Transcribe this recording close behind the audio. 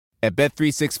At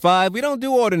Bet365, we don't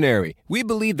do ordinary. We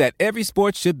believe that every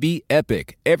sport should be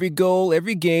epic. Every goal,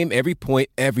 every game, every point,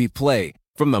 every play.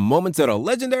 From the moments that are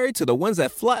legendary to the ones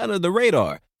that fly under the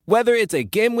radar. Whether it's a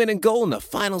game-winning goal in the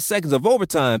final seconds of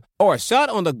overtime or a shot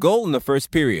on the goal in the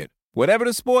first period. Whatever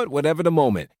the sport, whatever the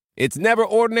moment. It's never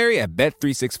ordinary at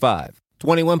Bet365.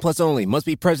 21 plus only. Must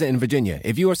be present in Virginia.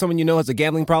 If you or someone you know has a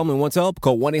gambling problem and wants help,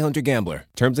 call 1-800-GAMBLER.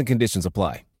 Terms and conditions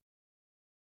apply.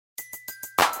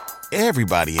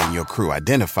 Everybody in your crew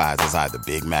identifies as either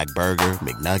Big Mac Burger,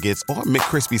 McNuggets, or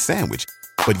McCrispy Sandwich.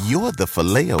 But you're the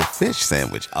Filet-O-Fish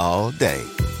Sandwich all day.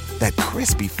 That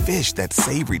crispy fish, that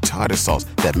savory tartar sauce,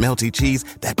 that melty cheese,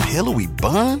 that pillowy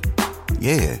bun.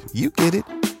 Yeah, you get it.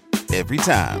 Every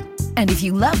time. And if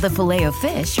you love the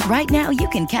Filet-O-Fish, right now you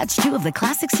can catch two of the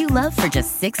classics you love for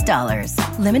just $6.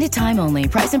 Limited time only.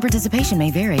 Price and participation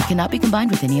may vary. Cannot be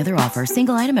combined with any other offer.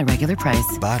 Single item at regular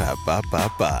price.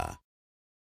 Ba-da-ba-ba-ba.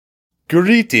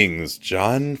 Greetings,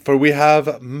 John, for we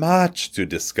have much to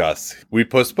discuss. We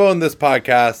postponed this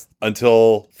podcast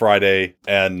until Friday,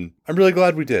 and I'm really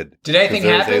glad we did. Did anything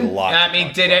happen? I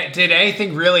mean, did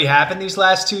anything really happen these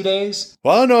last 2 days?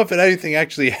 Well, I don't know if anything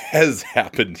actually has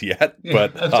happened yet,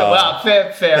 but well,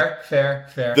 fair.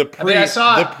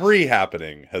 The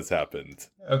pre-happening has happened.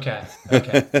 Okay.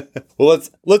 Well,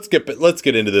 let's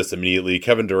get into this immediately.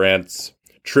 Kevin Durant's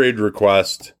trade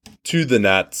request to the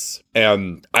Nets,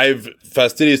 and I've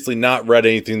fastidiously not read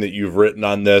anything that you've written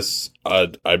on this.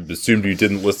 I assumed you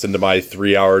didn't listen to my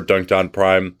 3-hour Dunked on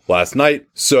Prime last night,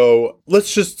 so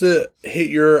let's just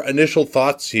hit your initial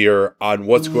thoughts here on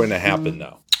what's going to happen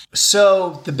now.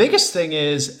 So the biggest thing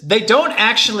is they don't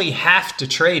actually have to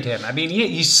trade him. I mean,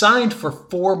 he signed for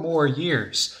 4 more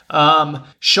years.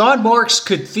 Sean Marks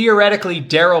could theoretically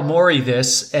Daryl Morey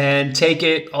this and take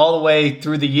it all the way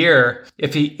through the year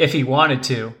if he wanted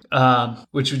to,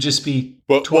 which would just be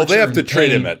well, they have to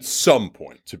trade him at some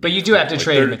point. But you do have to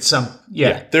trade him at some.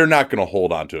 Yeah, they're not going to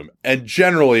hold on to him. And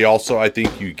generally, also, I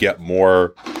think you get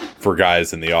more for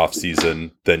guys in the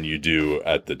offseason than you do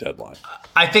at the deadline.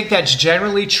 I think that's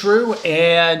generally true.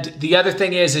 And the other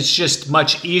thing is it's just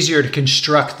much easier to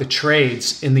construct the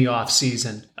trades in the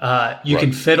offseason. You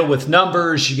can fiddle with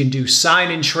numbers. You can do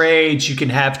sign-in trades. You can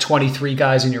have 23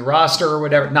 guys in your roster or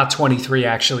whatever. Not 23,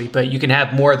 actually, but you can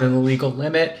have more than the legal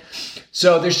limit.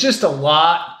 So there's just a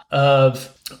lot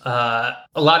of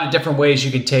different ways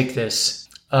you can take this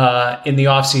in the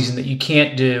offseason that you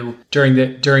can't do during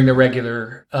the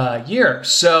regular year.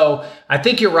 So I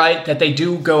think you're right that they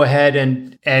do go ahead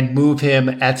and move him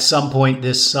at some point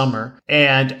this summer.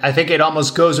 And I think it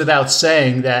almost goes without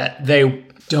saying that they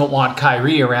don't want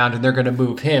Kyrie around and they're going to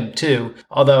move him too.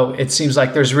 Although it seems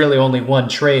like there's really only one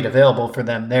trade available for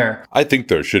them there. I think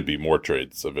there should be more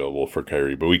trades available for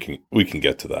Kyrie, but we can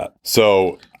get to that.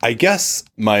 So I guess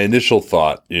my initial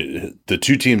thought, the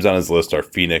 2 teams on his list are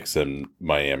Phoenix and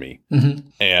Miami. Mm-hmm.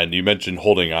 And you mentioned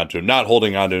holding on to him, not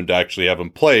holding on to him to actually have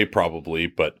him play probably,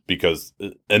 but because,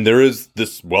 and there is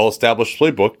this well-established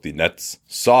playbook. The Nets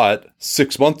saw it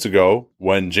 6 months ago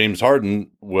when James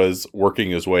Harden was working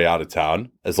his way out of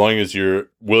town. As long as you're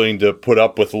willing to put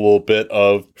up with a little bit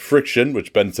of friction,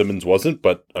 which Ben Simmons wasn't,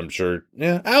 but I'm sure,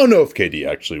 I don't know if KD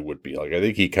actually would be. Like, I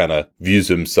think he kind of views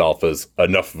himself as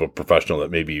enough of a professional that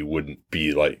maybe he wouldn't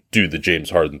be like, do the James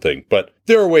Harden thing. But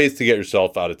there are ways to get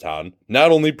yourself out of town,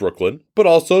 not only Brooklyn, but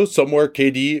also somewhere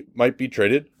KD might be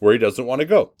traded where he doesn't want to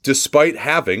go, despite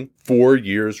having 4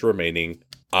 years remaining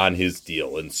on his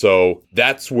deal. And so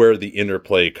that's where the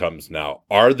interplay comes now.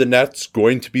 Are the Nets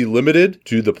going to be limited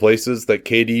to the places that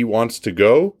KD wants to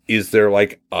go? Is there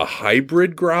like a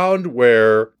hybrid ground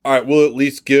where, all right, we'll at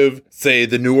least give, say,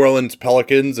 the New Orleans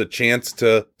Pelicans a chance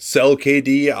to sell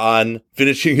KD on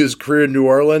finishing his career in New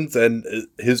Orleans and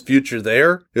his future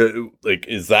there? Like,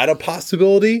 is that a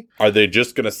possibility? Are they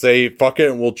just going to say, fuck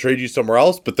it, and we'll trade you somewhere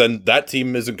else? But then that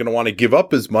team isn't going to want to give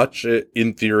up as much,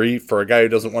 in theory, for a guy who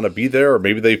doesn't want to be there. Or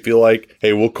maybe they feel like,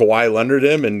 hey, we'll Kawhi Leonard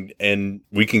him and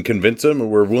we can convince him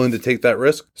and we're willing to take that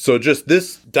risk. So just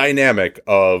this dynamic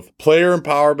of player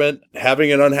empowerment,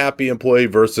 having an unhappy employee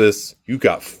versus you've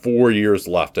got 4 years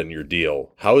left on your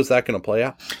deal. How is that going to play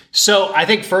out? So I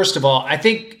think, first of all, I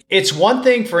think it's one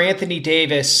thing for Anthony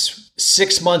Davis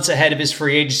 6 months ahead of his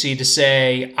free agency to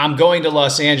say, I'm going to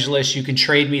Los Angeles, you can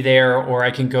trade me there, or I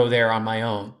can go there on my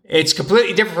own. It's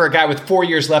completely different for a guy with 4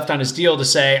 years left on his deal to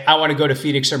say, I want to go to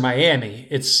Phoenix or Miami.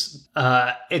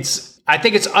 I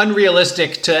think it's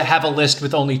unrealistic to have a list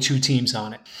with only 2 teams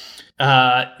on it.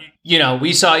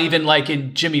 We saw even like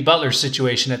in Jimmy Butler's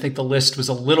situation, I think the list was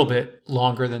a little bit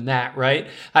longer than that, right?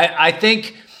 I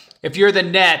think if you're the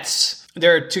Nets,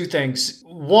 there are two things.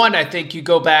 One, I think you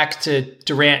go back to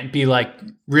Durant and be like,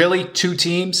 really? 2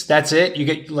 teams? That's it?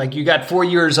 You got 4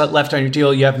 years left on your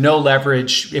deal. You have no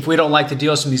leverage. If we don't like the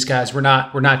deals from these guys, we're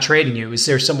not trading you. Is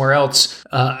there somewhere else?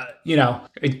 Can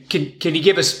you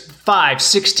give us 5,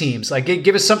 6 teams? Like,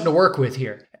 give us something to work with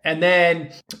here. And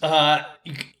then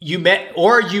you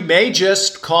may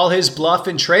just call his bluff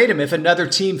and trade him if another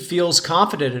team feels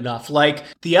confident enough. Like,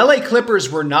 the LA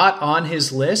Clippers were not on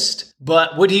his list,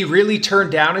 but would he really turn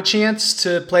down a chance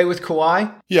to play with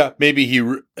Kawhi? Yeah, maybe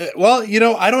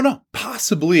I don't know.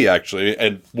 Possibly, actually.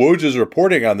 And Woj's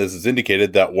reporting on this has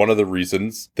indicated that one of the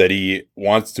reasons that he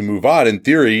wants to move on, in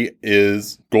theory,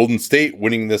 is Golden State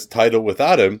winning this title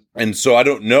without him. And so I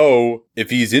don't know if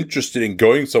he's interested in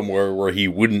going somewhere where he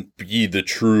wouldn't be the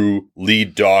true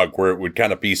lead dog, where it would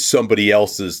kind of be somebody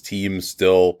else's team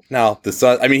still. Now, the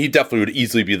Suns, I mean, he definitely would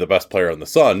easily be the best player on the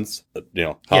Suns.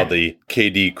 How the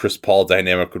KD Chris Paul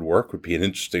dynamic would work would be an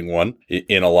interesting one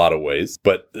in a lot of ways.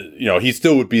 But, he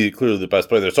still would be clearly the best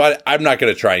player there. So I'm not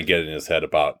going to try and get in his head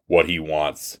about what he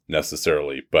wants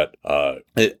necessarily, but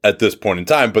at this point in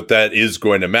time, but that is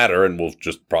going to matter. And we'll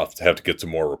just probably have to get some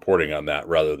more reporting on that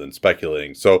rather than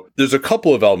speculating. So there's a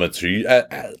couple of elements here.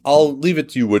 I'll leave it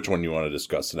to you which one you want to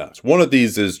discuss next. One of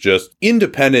these is just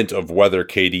independent of whether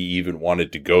KD even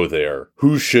wanted to go there.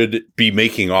 Who should be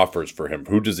making offers for him?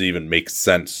 Who does it even make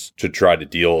sense to try to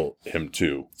deal him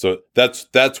to? So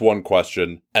that's one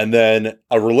question. And then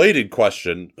a related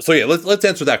question. So yeah, let's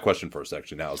answer that question first,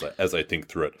 actually, now as I think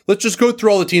through it. Let's just go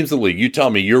through all the teams in the league. You tell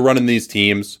me, you're running these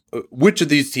teams. Which of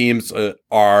these teams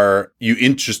are you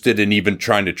interested in even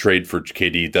trying to trade for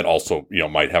KD that also,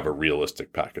 might have a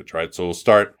realistic package, right? So we'll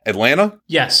start Atlanta.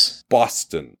 Yes.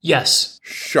 Boston. Yes.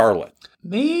 Charlotte.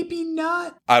 Maybe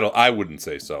not. I wouldn't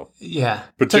say so. Yeah.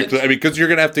 Particularly, because you're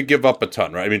going to have to give up a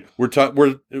ton, right? I mean, we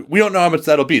don't know how much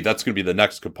that'll be. That's going to be the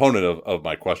next component of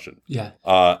my question. Yeah.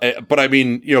 But I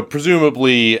mean,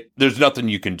 presumably there's nothing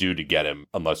you can do to get him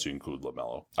unless you include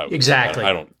LaMelo. Exactly.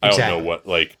 I don't know what,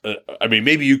 I mean,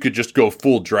 maybe you could just go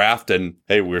full draft and,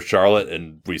 hey, we're Charlotte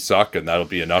and we suck and that'll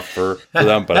be enough for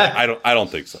them. But I don't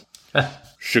think so.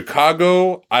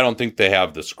 Chicago, I don't think they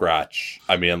have the scratch.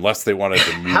 I mean, unless they wanted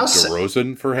to move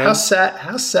DeRozan for him. How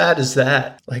sad is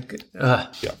that?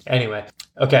 Yeah. Anyway,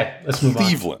 okay, let's move on.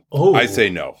 Cleveland. I say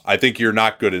no. I think you're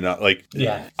not good enough.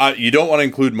 You don't want to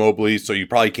include Mobley, so you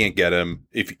probably can't get him.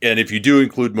 If you do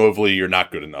include Mobley, you're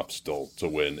not good enough still to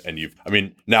win. And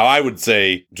now I would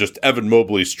say just Evan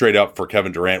Mobley straight up for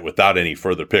Kevin Durant without any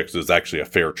further picks is actually a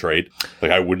fair trade.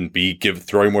 I wouldn't be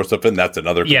throwing more stuff in. That's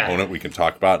another component we can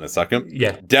talk about in a second.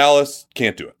 Yeah. Dallas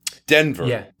can't do it.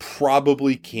 Denver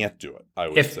probably can't do it, I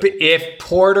would say. If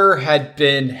Porter had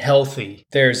been healthy,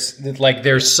 there's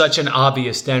such an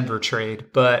obvious Denver trade,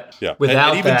 but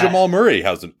without and even Jamal Murray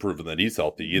hasn't proven that he's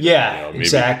healthy either. Yeah,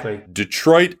 exactly.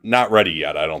 Detroit, not ready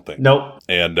yet, I don't think. Nope.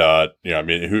 And,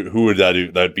 who would that do?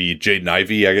 That'd be Jaden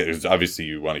Ivey. Obviously,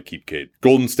 you want to keep Cade.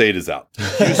 Golden State is out.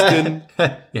 Houston,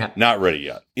 not ready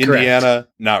yet. Indiana,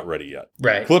 not ready yet.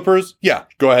 Right. Clippers,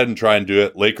 go ahead and try and do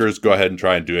it. Lakers, go ahead and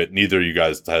try and do it. Neither of you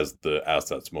guys has the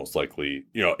assets, most likely.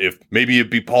 If maybe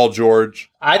it'd be Paul George.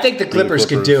 I think the Clippers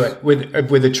could do it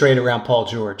with a trade around Paul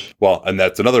George. Well, and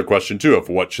that's another question, too, of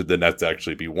what should the Nets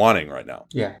actually be wanting right now.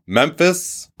 Yeah.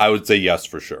 Memphis, I would say yes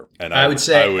for sure. And I would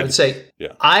say,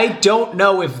 I don't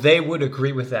know if they would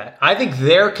agree with that. I think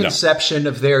their conception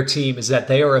of their team is that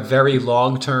they are a very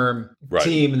long-term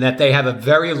team and that they have a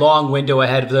very long window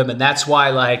ahead of them. And that's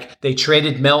why, they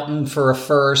traded Melton for a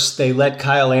first. They let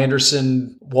Kyle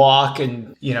Anderson walk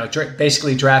and,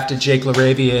 basically drafted Jake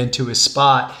LaRavia into his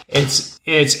spot. It's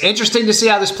interesting to see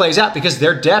how this plays out because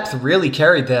their depth really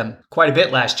carried them quite a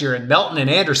bit last year. And Melton and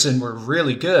Anderson were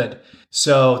really good.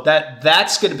 So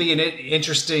that's going to be an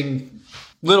interesting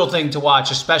little thing to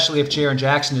watch, especially if Jaren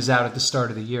Jackson is out at the start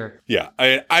of the year. Yeah,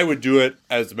 I would do it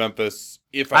as Memphis.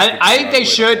 I think they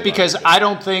should because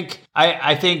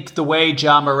I think the way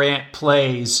Ja Morant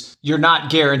plays, you're not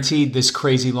guaranteed this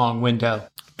crazy long window.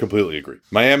 Completely agree.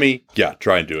 Miami,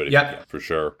 try and do it. Yep. For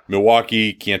sure.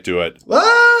 Milwaukee, can't do it.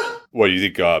 What do you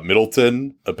think?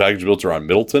 Middleton, a package built around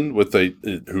Middleton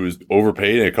who's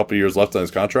overpaid and a couple of years left on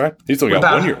his contract? He's still got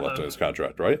 1 year left on his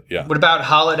contract, right? Yeah. What about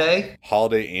Holiday?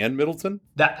 Holiday and Middleton?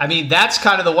 That's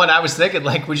kind of the one I was thinking.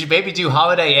 Would you maybe do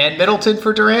Holiday and Middleton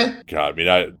for Durant? God,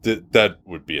 that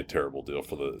would be a terrible deal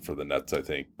for the Nets, I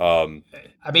think.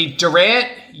 Durant,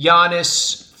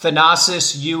 Giannis,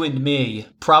 Thanasis, you and me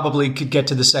probably could get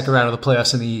to the second round of the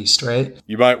playoffs in the East, right?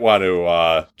 You might want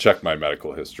to check my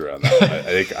medical history on that.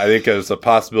 I think there's a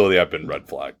possibility I've been red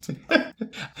flagged.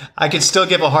 I could still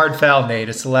give a hard foul, Nate.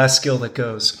 It's the last skill that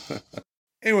goes.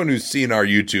 Anyone who's seen our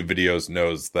YouTube videos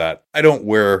knows that I don't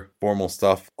wear formal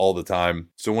stuff all the time.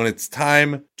 So when it's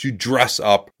time to dress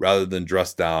up rather than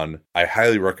dress down, I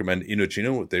highly recommend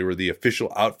Indochino. They were the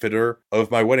official outfitter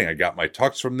of my wedding. I got my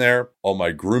tux from there. All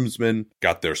my groomsmen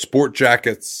got their sport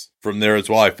jackets from there as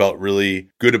well. I felt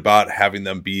really good about having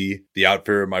them be the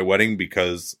outfitter of my wedding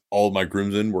because all of my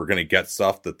groomsmen were going to get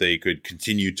stuff that they could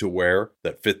continue to wear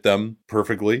that fit them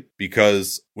perfectly.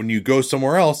 Because when you go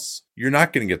somewhere else, you're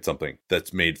not going to get something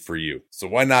that's made for you. So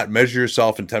why not measure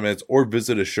yourself in 10 minutes or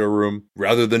visit a showroom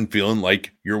rather than feeling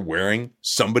like you're wearing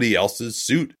somebody else's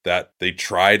suit that they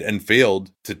tried and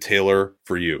failed to tailor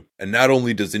for you. And not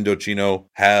only does Indochino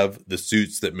have the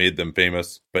suits that made them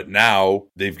famous, but now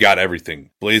they've got everything.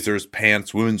 Blazers,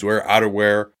 pants, women's wear,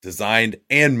 outerwear, designed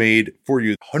and made for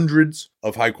you. Hundreds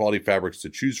of high quality fabrics to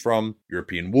choose from.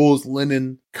 European wools,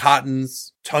 linen,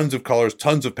 cottons, tons of colors,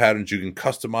 tons of patterns. You can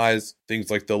customize things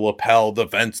like the lapel, the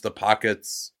vents, the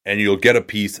pockets, and you'll get a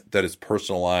piece that is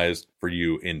personalized for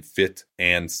you in fit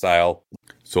and style.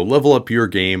 So level up your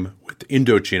game with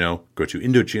Indochino. Go to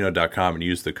Indochino.com and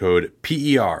use the code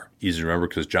PER. Easy to remember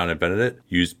because John invented it.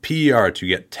 Use PER to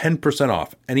get 10%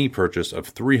 off any purchase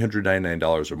of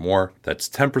 $399 or more. That's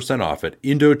 10% off at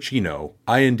Indochino,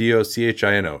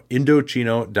 Indochino,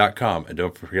 Indochino.com. And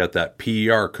don't forget that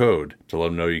PER code to let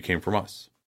them know you came from us.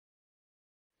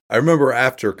 I remember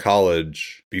after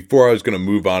college, before I was going to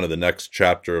move on to the next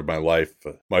chapter of my life,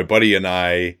 my buddy and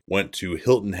I went to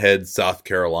Hilton Head, South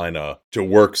Carolina to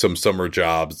work some summer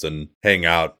jobs and hang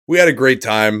out. We had a great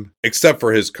time, except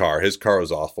for his car. His car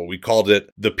was awful. We called it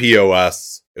the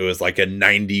POS. It was like a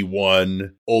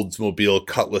 91 Oldsmobile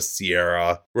Cutlass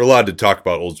Sierra. We're allowed to talk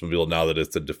about Oldsmobile now that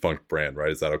it's a defunct brand,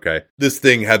 right? Is that okay? This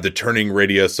thing had the turning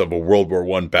radius of a World War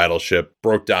I battleship,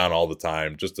 broke down all the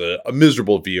time, just a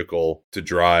miserable vehicle to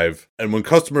drive. And when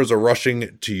customers are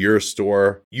rushing to your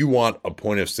store, you want a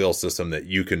point of sale system that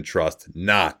you can trust,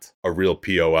 not a real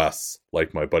POS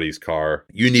like my buddy's car.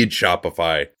 You need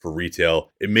Shopify for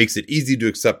retail. It makes it easy to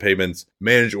accept payments,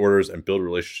 manage orders, and build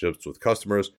relationships with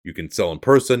customers. You can sell in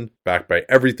person, backed by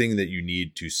everything that you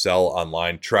need to sell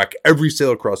online. Track every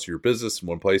sale across your business in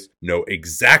one place. Know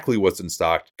exactly what's in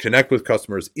stock. Connect with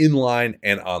customers in line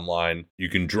and online. You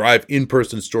can drive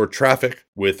in-person store traffic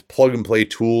with plug-and-play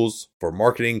tools for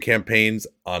marketing campaigns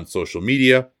on social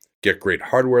media. Get great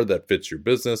hardware that fits your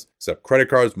business, accept credit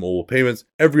cards, mobile payments,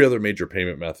 every other major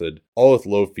payment method, all with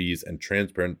low fees and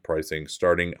transparent pricing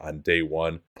starting on day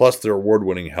one. Plus, their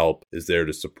award-winning help is there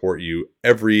to support you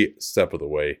every step of the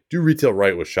way. Do retail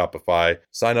right with Shopify.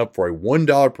 Sign up for a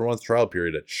 $1 per month trial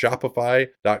period at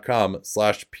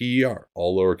shopify.com/PER.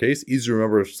 All lowercase, easy to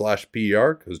remember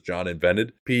 /PER because John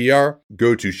invented PER.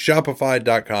 Go to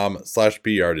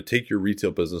shopify.com/PER to take your retail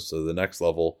business to the next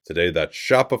level today. That's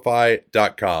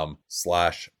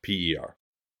shopify.com/PER.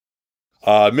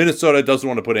 Minnesota doesn't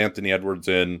want to put Anthony Edwards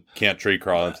in. Can't trade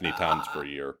Karl Anthony Towns for a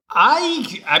year. I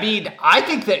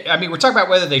think we're talking about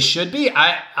whether they should be.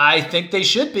 I think they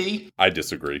should be. I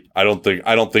disagree. I don't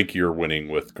think you're winning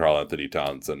with Karl Anthony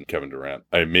Towns and Kevin Durant.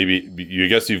 I mean, I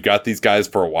guess you've got these guys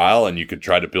for a while and you could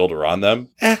try to build around them.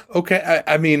 Okay.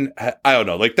 I don't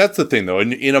know. Like, that's the thing though.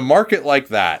 In a market like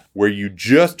that, where you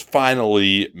just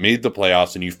finally made the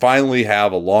playoffs and you finally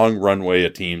have a long runway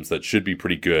of teams that should be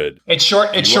pretty good. It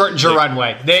shortens your runway.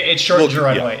 It shortens your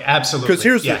runway. Yeah. Absolutely.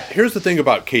 Because here's the thing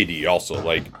about KD also.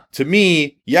 Like, to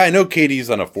me, I know KD's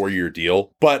on a 4-year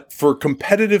deal, but for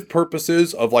competitive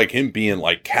purposes of like him being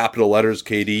like capital letters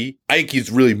KD, I think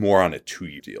he's really more on a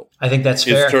 2-year deal. I think that's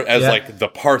fair. As like the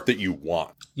part that you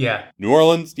want. Yeah. New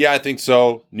Orleans, I think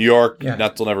so. New York,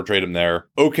 Nets will never trade him there.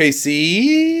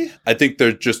 OKC, I think there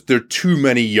are too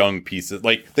many young pieces.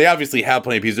 Like, they obviously have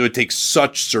plenty of pieces. It would take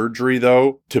such surgery,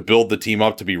 though, to build the team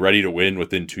up to be ready to win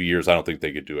within 2 years. I don't think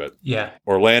they could do it. Yeah.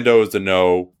 Orlando is a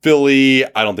no. Philly,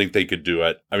 I don't think they could do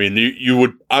it. I mean, you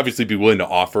would obviously be willing to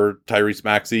offer Tyrese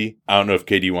Maxey. I don't know if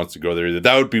KD wants to go there either.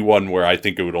 That would be one where I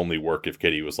think it would only work if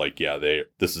KD was like,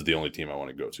 this is the only team I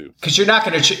want to go to. Because you're not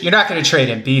going to trade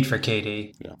Embiid for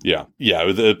KD. Yeah.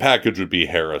 The package would be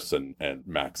Harris and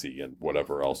Maxey and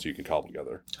whatever else you can cobble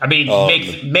together. I mean,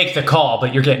 make the call,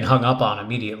 but you're getting hung up on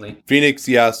immediately. Phoenix,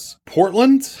 yes.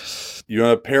 Portland, you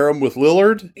want to pair him with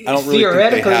Lillard? I don't really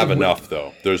think they have enough,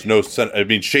 though. There's no center. I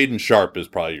mean, Shaedon Sharpe is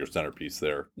probably your centerpiece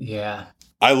there. Yeah.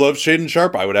 I love Shaedon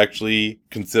Sharpe. I would actually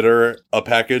consider a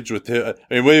package with him.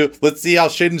 I mean, let's see how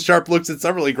Shaedon Sharpe looks at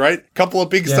Summer League, right? A couple of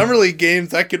big Summer League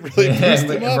games that could really boost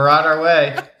him up. We're on our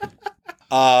way.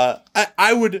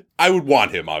 I would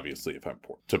want him, obviously, if I'm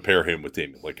poor, to pair him with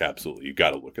Damian. Like, absolutely, you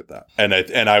got to look at that.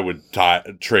 And I would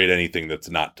trade anything that's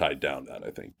not tied down to that,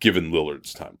 I think, given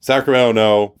Lillard's time. Sacramento,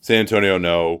 no. San Antonio,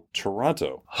 no.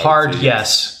 Toronto, hard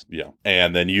yes. Yeah,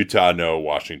 and then Utah, no.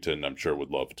 Washington, I'm sure, would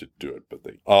love to do it, but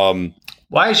they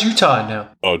Why is Utah no?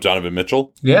 Oh, Donovan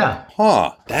Mitchell? Yeah.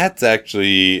 Huh. That's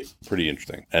actually pretty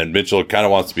interesting. And Mitchell kind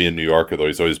of wants to be in New York, although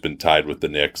he's always been tied with the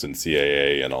Knicks and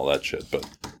CAA and all that shit. But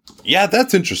yeah,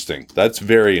 that's interesting. That's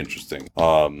very interesting.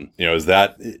 Is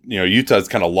that, Utah's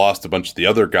kind of lost a bunch of the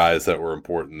other guys that were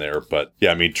important there. But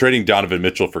yeah, I mean, trading Donovan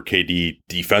Mitchell for KD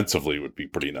defensively would be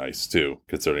pretty nice too,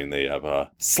 considering they have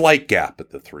a slight gap at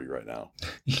the 3 right now.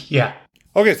 Yeah.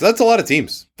 Okay, so that's a lot of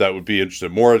teams that would be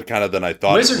interested. More kind of than I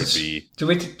thought Wizards. It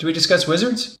would be. Do we discuss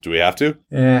Wizards? Do we have to?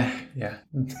 Yeah.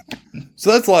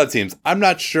 So that's a lot of teams. I'm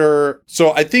not sure.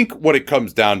 So I think what it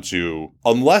comes down to,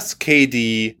 unless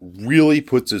KD really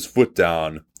puts his foot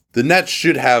down, the Nets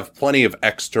should have plenty of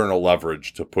external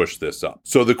leverage to push this up.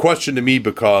 So the question to me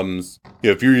becomes,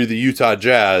 if you're the Utah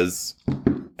Jazz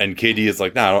and KD is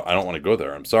like, no, I don't want to go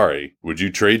there. I'm sorry. Would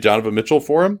you trade Donovan Mitchell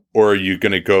for him? Or are you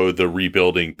going to go the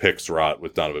rebuilding picks route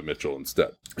with Donovan Mitchell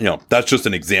instead? That's just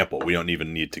an example. We don't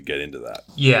even need to get into that.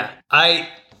 Yeah.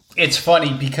 It's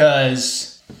funny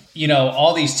because,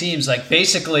 all these teams, like,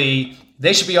 basically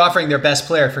they should be offering their best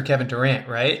player for Kevin Durant,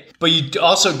 right? But you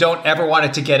also don't ever want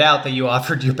it to get out that you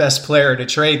offered your best player to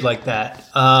trade like that.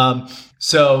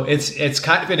 So it's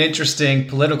kind of an interesting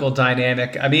political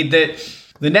dynamic. I mean,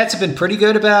 the Nets have been pretty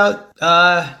good about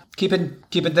keeping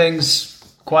things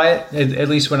quiet, at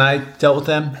least when I dealt with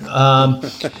them. Definitely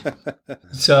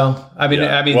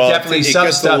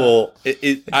some stuff.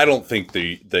 I don't think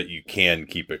that you can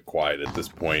keep it quiet at this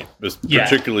point,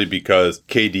 particularly because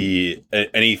KD,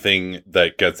 anything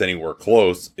that gets anywhere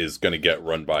close is going to get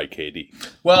run by KD.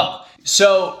 Well,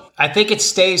 so I think it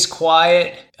stays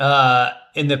quiet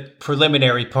in the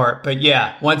preliminary part, but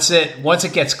yeah, once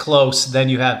it gets close, then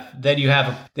you have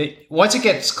once it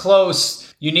gets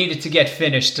close, you need it to get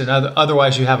finished, and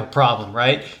otherwise you have a problem,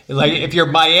 right? Like if you're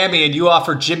Miami and you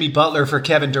offer Jimmy Butler for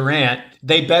Kevin Durant,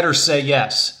 they better say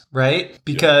yes, right?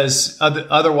 Because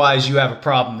otherwise you have a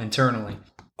problem internally.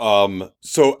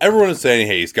 So everyone is saying,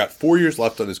 hey, he's got 4 years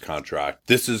left on his contract.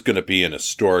 This is going to be an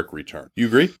historic return. You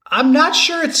agree? I'm not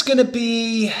sure it's going to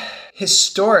be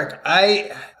historic.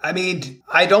 I mean,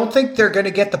 I don't think they're going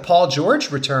to get the Paul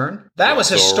George return. That was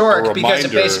historic because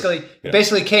it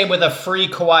basically came with a free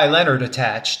Kawhi Leonard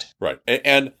attached. Right.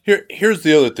 And here's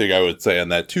the other thing I would say on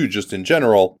that too, just in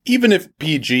general. Even if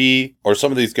PG or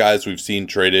some of these guys we've seen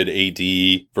traded,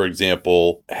 AD, for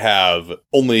example, have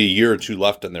only a year or two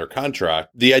left in their contract,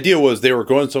 the idea was they were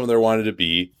going somewhere they wanted to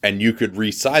be and you could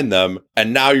re-sign them.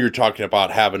 And now you're talking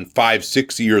about having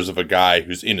 5-6 years of a guy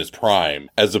who's in his prime,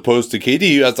 as opposed to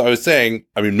KD, as I was saying.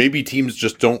 I mean, maybe teams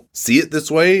just don't see it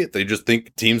this way. They just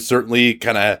think teams certainly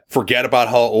kind of forget about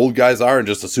how old guys are and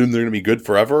just assume they're going to be good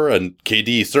forever. And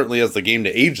KD certainly has the game to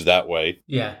age that way.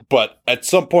 Yeah. But at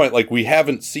some point, like, we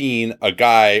haven't seen a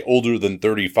guy older than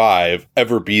 35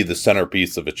 ever be the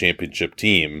centerpiece of a championship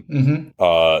team.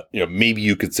 Mm-hmm. Maybe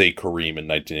you could say Kareem in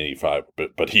 1985,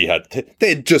 but they had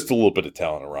just a little bit of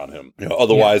talent around him.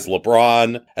 Otherwise,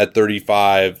 LeBron at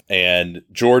 35 and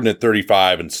Jordan at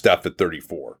 35 and Steph at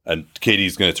 34. And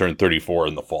KD's going to turn 34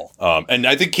 in the fall. And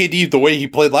I think KD, the way he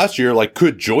played last year, like,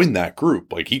 could join that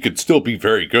group. Like, he could still be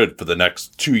very good for the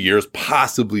next 2 years,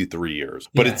 possibly 3 years.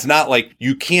 But it's not like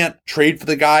you can't trade for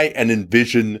the guy and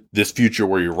envision this future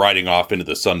where you're riding off into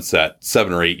the sunset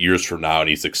 7 or 8 years from now and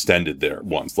he's extended there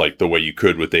once, like the way you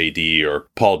could with AD or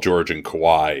Paul George and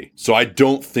Kawhi. So I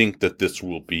don't think that this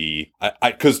will be,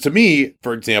 because to me,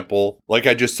 for example, like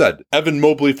I just said, Evan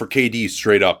Mobley for KD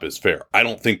straight up is fair. I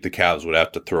don't think the Cavs would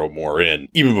have to throw more in,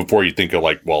 even before you think of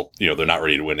like, well, they're not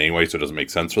ready to win anyway, so it doesn't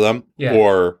make sense for them. Yeah.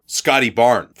 Or Scotty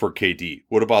Barnes for KD.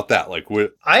 What about that? Like,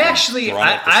 I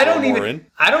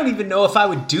don't even know if I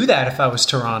would do that if I was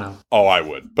Toronto. Oh, I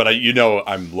would. But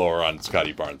I'm lower on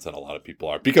Scotty Barnes than a lot of people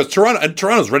are, because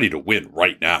Toronto's ready to win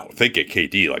right now. If they get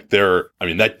KD, like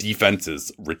that defense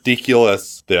is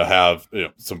ridiculous. They'll have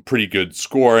some pretty good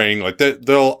scoring. Like they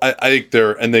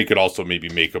could also maybe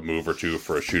make a move or two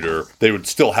for a shooter. They would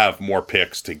still have more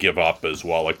picks to give up as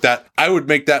well. Like that, I would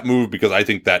make that move because I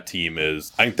think that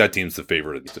team's the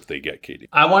favorite if they get KD.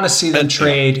 I want to see them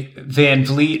trade Van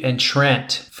Vliet and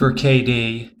Trent for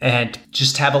KD and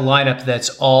just have a lineup that's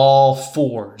all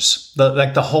fours.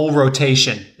 The whole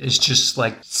rotation is just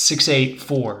like 6'8"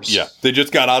 fours. Yeah, they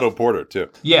just got Otto Porter too.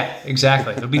 Yeah,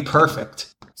 exactly. It'll be perfect.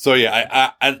 So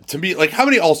yeah, I to me, like, how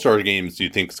many All-Star games do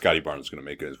you think Scottie Barnes is going to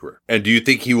make in his career? And do you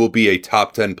think he will be a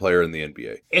top 10 player in the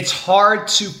NBA? It's hard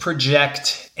to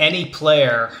project any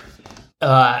player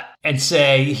and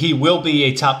say he will be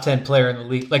a top 10 player in the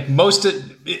league. Like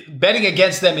betting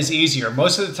against them is easier.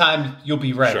 Most of the time, you'll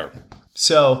be right. Sure.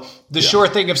 So the sure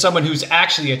thing of someone who's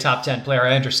actually a top 10 player,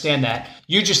 I understand that.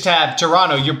 You just have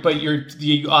Toronto,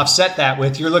 you offset that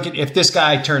with, you're looking, if this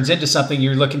guy turns into something,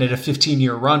 you're looking at a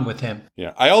 15-year run with him.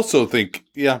 Yeah, I also think,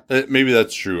 maybe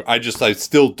that's true. I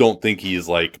still don't think he's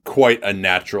like quite a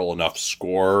natural enough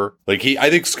scorer. Like I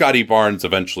think Scottie Barnes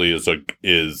eventually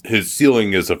is his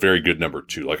ceiling is a very good number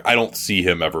 2. Like I don't see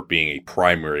him ever being a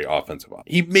primary offensive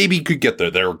option. He maybe could get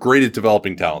there. They're great at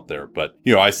developing talent there, but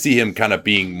I see him kind of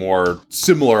being more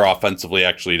similar offensively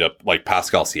actually to like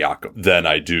Pascal Siakam than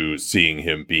I do seeing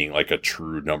him being like a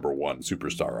true number 1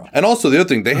 superstar. And also the other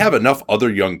thing, they have enough other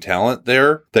young talent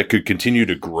there that could continue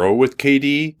to grow with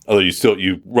KD. Although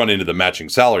you run into the matching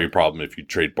salary problem if you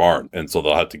trade Barnes, and so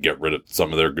they'll have to get rid of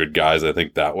some of their good guys, I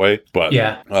think, that way. But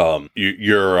I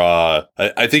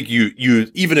think you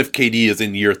even if KD is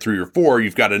in year 3 or 4,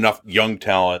 you've got enough young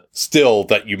talent still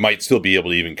that you might still be able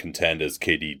to even contend as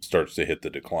KD starts to hit the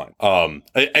decline.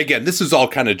 Again, this is all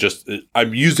kind of just,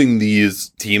 I'm using these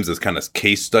teams as kind of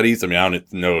case studies. I mean, I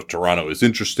don't know if Toronto is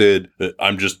interested.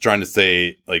 I'm just trying to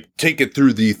say, like, take it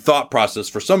through the thought process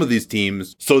for some of these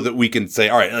teams so that we can say,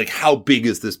 all right, like, how big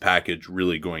is this package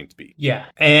really going to be? Yeah.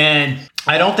 And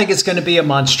I don't think it's going to be a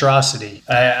monstrosity.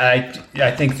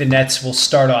 I think the Nets will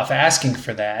start off asking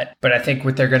for that. But I think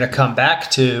what they're going to come back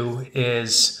to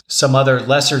is some other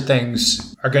lesser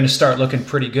things are going to start looking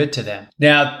pretty good to them.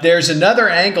 Now, there's another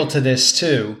angle to this,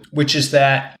 too, which is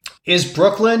that is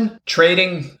Brooklyn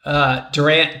trading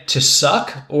Durant to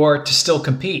suck or to still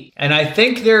compete? And I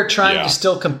think they're trying to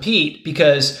still compete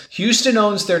because Houston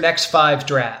owns their next 5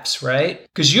 drafts, right?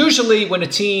 Because usually when a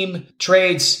team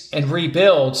trades and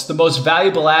rebuilds, the most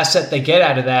valuable asset they get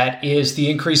out of that is the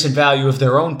increase in value of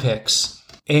their own picks.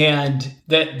 And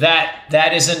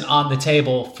that isn't on the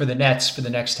table for the Nets for the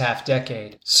next half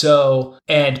decade. So,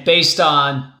 and based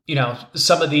on,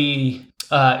 some of the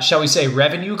shall we say,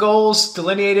 revenue goals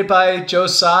delineated by Joe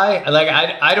Tsai. Like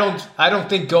I don't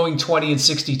think going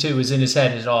 20-62 is in his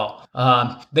head at all.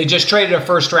 They just traded a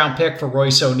first-round pick for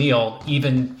Royce O'Neal,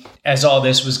 even as all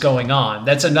this was going on.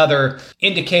 That's another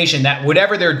indication that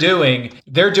whatever they're doing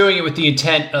it with the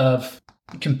intent of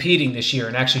competing this year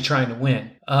and actually trying to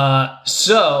win.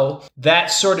 So that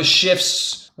sort of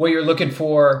shifts what you're looking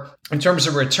for in terms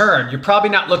of return. You're probably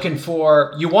not looking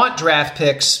for, you want draft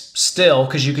picks still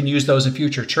because you can use those in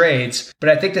future trades. But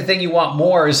I think the thing you want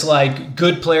more is like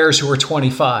good players who are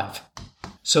 25.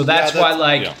 So that's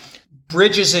why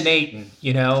Bridges and Ayton,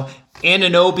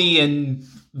 Anunoby and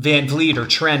Van Vliet or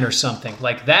Trent or something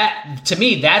like that. To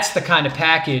me, that's the kind of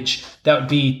package that would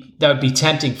be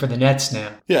tempting for the Nets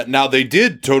now. Yeah, now they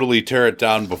did totally tear it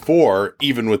down before,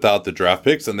 even without the draft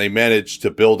picks, and they managed to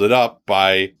build it up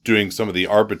by doing some of the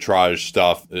arbitrage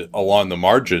stuff along the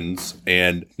margins.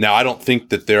 And now I don't think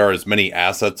that there are as many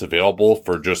assets available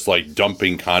for just like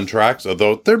dumping contracts,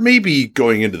 although there may be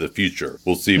going into the future.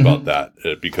 We'll see about that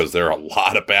because there are a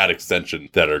lot of bad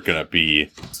extensions that are going to be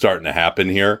starting to happen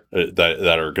here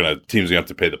that are going to, teams are going to have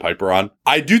to pay the piper on.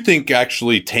 I do think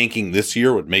actually tanking this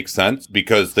year would make sense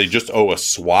because they just owe a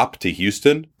swap to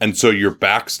Houston. And so your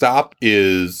backstop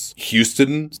is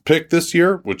Houston's pick this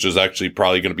year, which is actually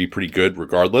probably going to be pretty good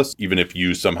regardless, even if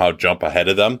you somehow jump ahead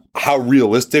of them. How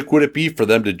realistic would it be for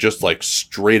them to just like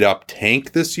straight up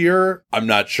tank this year? I'm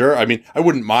not sure. I mean, I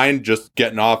wouldn't mind just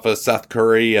getting off of Seth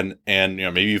Curry and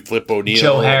maybe flip O'Neal.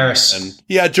 Joe Harris.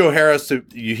 And Joe Harris,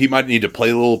 he might need to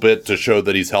play a little bit to show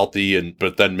that he's healthy,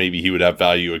 but then maybe he would have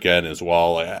value again as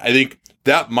well. I think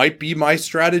that might be my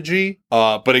strategy,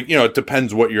 but it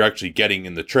depends what you're actually getting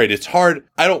in the trade. It's hard.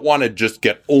 I don't want to just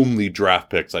get only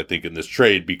draft picks, I think, in this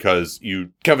trade because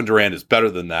Kevin Durant is better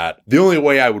than that. The only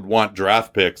way I would want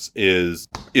draft picks is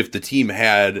if the team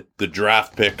had the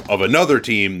draft pick of another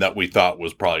team that we thought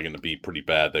was probably going to be pretty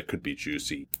bad that could be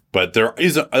juicy. But there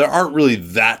aren't really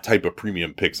that type of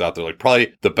premium picks out there. Like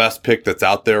probably the best pick that's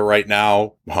out there right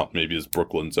now, well, maybe is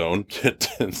Brooklyn's own to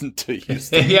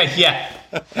Houston. Yeah.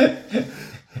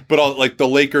 But like the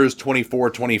Lakers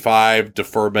 24-25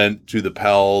 deferment to the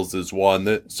Pels is one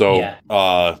that,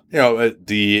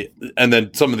 and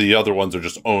then some of the other ones are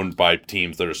just owned by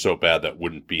teams that are so bad that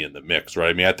wouldn't be in the mix, right?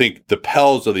 I mean, I think the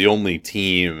Pels are the only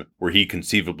team where he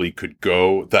conceivably could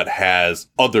go that has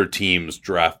other teams'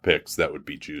 draft picks that would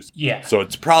be juicy. Yeah. So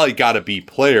it's probably got to be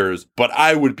players, but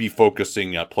I would be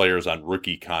focusing on players on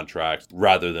rookie contracts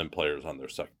rather than players on their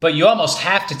second. But you almost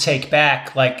have to take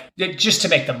back, like, just to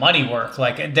make the money work.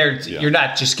 Like, you're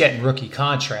not just getting rookie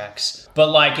contracts. But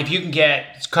like if you can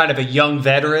get kind of a young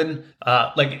veteran,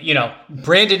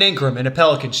 Brandon Ingram in a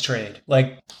Pelicans trade,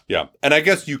 yeah. And I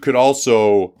guess you could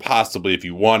also possibly, if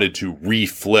you wanted to,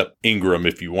 reflip Ingram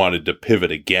if you wanted to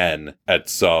pivot again at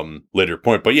some later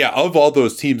point. But yeah, of all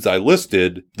those teams I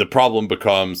listed, the problem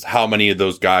becomes how many of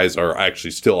those guys are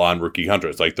actually still on rookie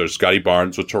contracts. Like there's Scotty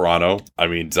Barnes with Toronto. I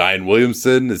mean, Zion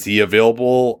Williamson, is he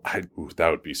available? That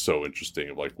would be so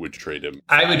interesting. Would trade him.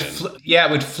 I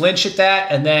would flinch at that.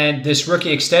 And then this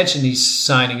rookie extension he's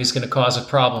signing is going to cause a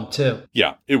problem too.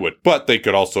 Yeah, it would. But they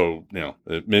could also,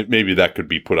 maybe that could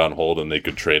be put on hold and they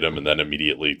could trade him and then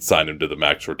immediately sign him to the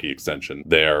max rookie extension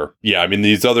there. Yeah, I mean,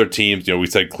 these other teams, we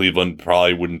said Cleveland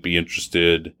probably wouldn't be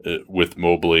interested with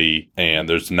Mobley, and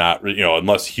there's not,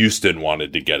 unless Houston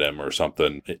wanted to get him or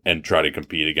something and try to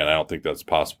compete again. I don't think that's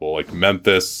possible. Like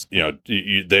Memphis,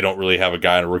 they don't really have a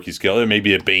guy on a rookie scale. It may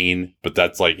be a Bane, but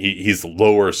that's like, he's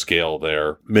lower scale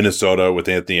there. Minnesota with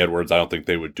Anthony Edwards, I don't think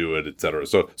they would do it, et cetera.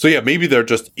 So yeah, maybe there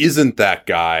just isn't that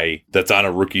guy that's on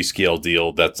a rookie scale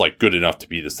deal that's like good enough to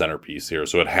be the centerpiece here.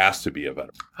 So it has to be a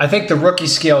veteran. I think the rookie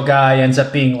scale guy ends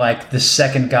up being like the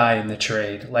second guy in the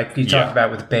trade, like you talked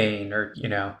about with Bane, or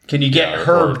can you get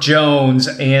Herb Jones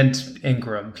and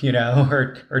Ingram,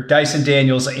 or Dyson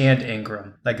Daniels and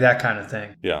Ingram, like that kind of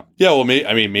thing. Yeah. Well,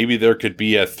 maybe there could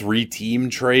be a 3-team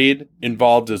trade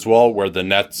involved as well, where the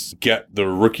Nets get the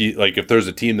rookie. Like if there's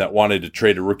a team that wanted to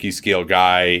trade a rookie scale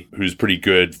guy who's pretty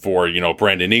good for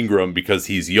Brandon Ingram because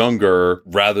he's younger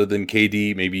rather than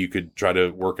KD, maybe you could try to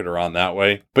work it around that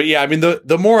way. But yeah, I mean,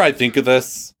 the more I think of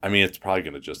this, I mean, it's probably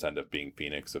going to just end up being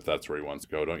Phoenix if that's where he wants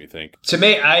to go, don't you think? To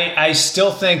me, I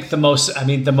still think the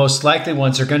most likely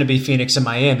ones are going to be Phoenix and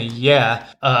Miami. Yeah.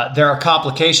 There are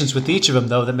complications with each of them,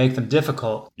 though, that make them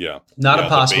difficult. Yeah. Not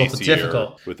impossible, but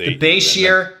difficult. The base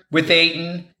year with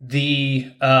Ayton,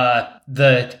 the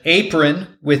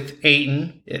apron with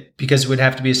Ayton, because it would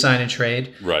have to be a sign and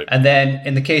trade. Right. And then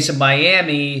in the case of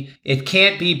Miami, it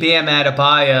can't be Bam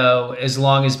Adebayo as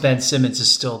long as Ben Simmons is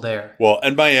still there. Well,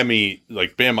 and Miami,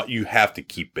 like Bam, you have to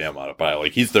keep Bam Adebayo.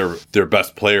 Like he's their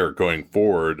best player going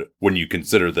forward when you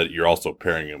consider that you're also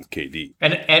pairing him with KD.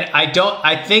 And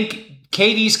I think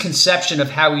KD's conception of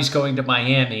how he's going to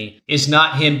Miami is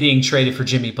not him being traded for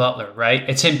Jimmy Butler, right?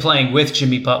 It's him playing with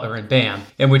Jimmy Butler and Bam,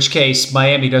 in which case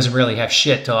Miami doesn't really have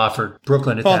shit to offer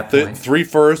Brooklyn at that point. 3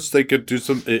 firsts, they could do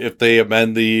some, if they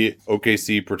amend the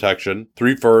OKC protection,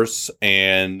 3 firsts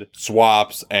and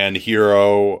swaps and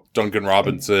Hero, Duncan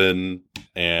Robinson,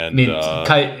 and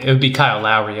it would be Kyle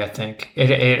Lowry, I think.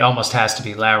 It almost has to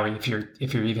be Lowry if you're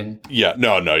even. Yeah,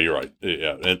 no, you're right.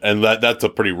 Yeah, and that's a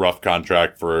pretty rough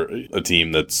contract for a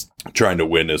team that's trying to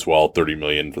win as well. $30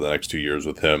 million for the next 2 years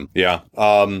with him. Yeah.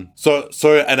 So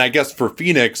and I guess for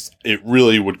Phoenix, it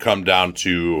really would come down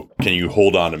to, can you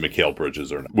hold on to Mikal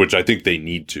Bridges or not? Which I think they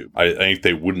need to. I think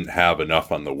they wouldn't have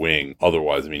enough on the wing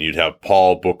otherwise. I mean, you'd have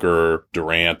Paul, Booker,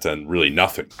 Durant, and really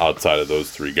nothing outside of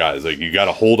those 3 guys. Like you got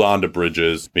to hold on to Bridges.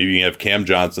 Maybe you have Cam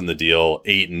Johnson the deal,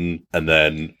 Ayton, and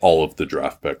then all of the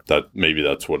draft pick. That's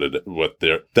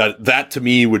that to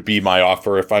me would be my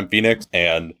offer if I'm Phoenix,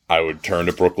 and I would turn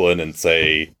to Brooklyn and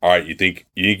say, all right, you think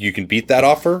you can beat that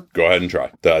offer? Go ahead and try.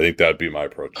 I think that'd be my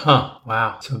approach. Huh.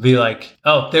 Wow. So it'd be like,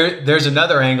 there's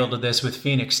another angle to this with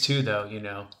Phoenix too, though,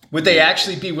 Would they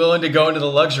actually be willing to go into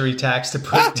the luxury tax to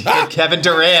get Kevin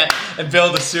Durant and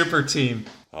build a super team?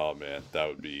 Oh man, that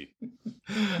would be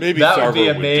maybe that Sarver would be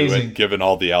amazing. Would do it, given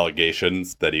all the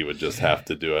allegations that he would just have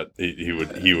to do it. He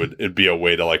would. It'd be a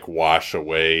way to like wash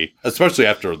away, especially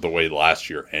after the way last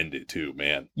year ended too.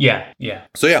 Man. Yeah.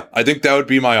 So yeah, I think that would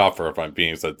be my offer if I'm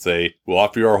Phoenix. I'd say we'll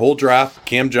offer you our whole draft,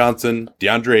 Cam Johnson,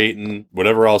 DeAndre Ayton,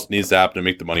 whatever else needs to happen to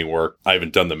make the money work. I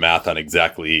haven't done the math on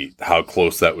exactly how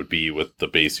close that would be with the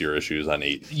base year issues on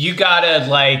Ayton. You gotta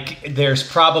there's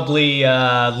probably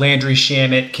Landry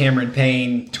Shamet, Cameron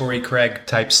Payne, Torrey Craig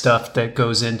type stuff that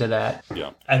goes into that. Yeah.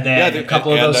 And then a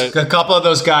couple of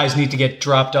those guys need to get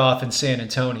dropped off in San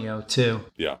Antonio too.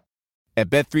 Yeah. At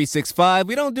Bet365,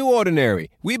 we don't do ordinary.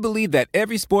 We believe that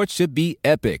every sport should be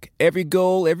epic. Every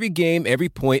goal, every game, every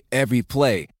point, every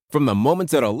play. From the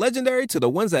moments that are legendary to the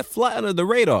ones that fly under the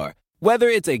radar. Whether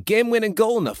it's a game-winning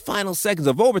goal in the final seconds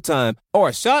of overtime or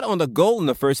a shot on the goal in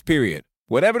the first period.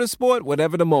 Whatever the sport,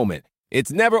 whatever the moment.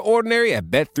 It's never ordinary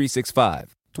at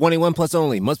Bet365. 21 plus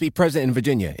only. Must be present in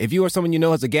Virginia. If you or someone you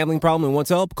know has a gambling problem and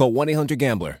wants help, call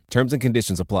 1-800-GAMBLER. Terms and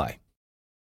conditions apply.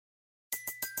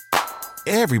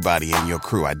 Everybody in your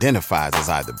crew identifies as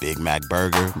either Big Mac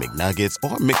Burger, McNuggets,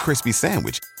 or McCrispy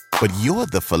Sandwich. But you're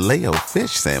the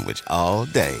Filet-O-Fish Sandwich all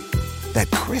day. That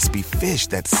crispy fish,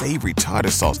 that savory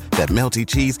tartar sauce, that melty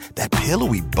cheese, that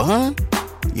pillowy bun.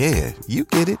 Yeah, you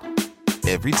get it.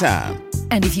 Every time.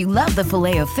 And if you love the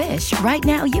Filet-O-Fish, right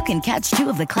now you can catch 2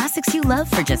 of the classics you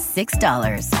love for just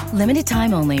 $6. Limited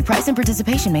time only. Price and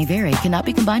participation may vary. Cannot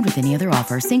be combined with any other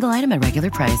offer. Single item at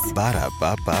regular price.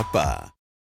 Ba-da-ba-ba-ba.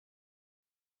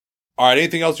 All right,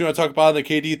 anything else you want to talk about the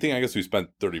KD thing? I guess we spent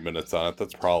 30 minutes on it.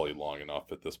 That's probably long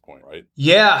enough at this point, right?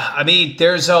 Yeah, I mean,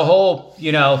 there's a whole,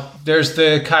 there's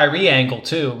the Kyrie angle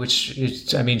too, which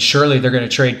is, I mean, surely they're going to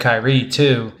trade Kyrie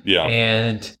too. Yeah.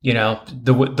 And,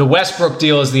 the Westbrook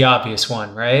deal is the obvious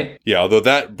one, right? Yeah, although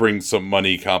that brings some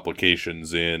money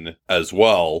complications in as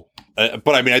well.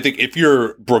 But I mean, I think if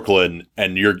you're Brooklyn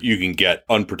and you can get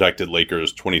unprotected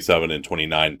Lakers 27 and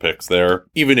 29 picks there,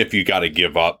 even if you got to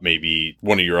give up maybe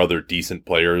one of your other decent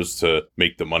players to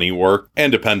make the money work,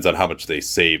 and depends on how much they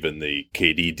save in the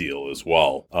KD deal as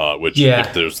well, which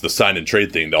if there's the sign and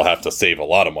trade thing, they'll have to save a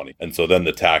lot of money. And so then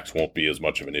the tax won't be as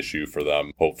much of an issue for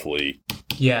them, hopefully.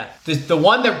 Yeah. The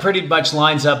one that pretty much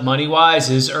lines up money-wise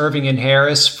is Irving and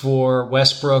Harris for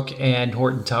Westbrook and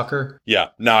Horton Tucker. Yeah.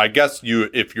 Now, I guess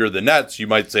if you're the Nets, you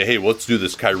might say, hey, let's do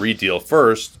this Kyrie deal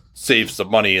first, save some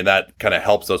money, and that kind of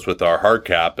helps us with our hard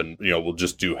cap. And, we'll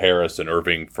just do Harris and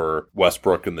Irving for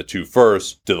Westbrook and the 2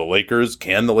 first.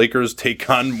 Can the Lakers take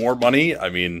on more money? I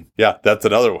mean, yeah, that's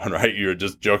another one, right? You were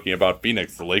just joking about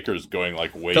Phoenix. The Lakers going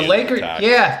way the Lakers, tax.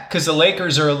 Yeah, because the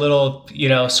Lakers are a little,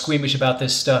 squeamish about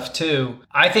this stuff too.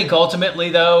 I think ultimately,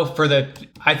 though,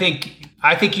 I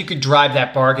think you could drive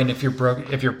that bargain if you're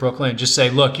Brooklyn. Just say,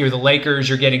 look, you're the Lakers.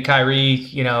 You're getting Kyrie.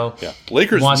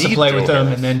 Lakers wants to play with them,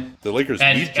 and then the Lakers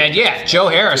Joe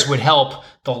Harris would help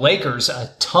the Lakers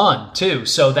a ton too.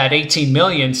 So that $18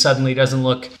 million suddenly doesn't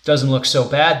look so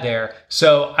bad there.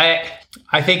 So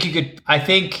I think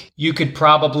you could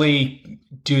probably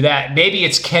do that. Maybe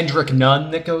it's Kendrick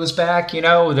Nunn that goes back.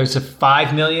 There's a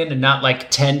 $5 million and not like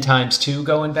 10 times 2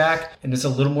 going back, and it's a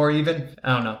little more even.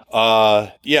 I don't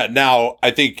know. Yeah. Now,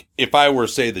 I think if I were,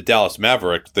 say, the Dallas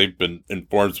Mavericks, they've been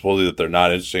informed supposedly that they're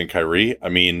not interested in Kyrie. I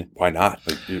mean, why not?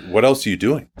 Like, what else are you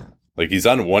doing? Like, he's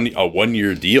on a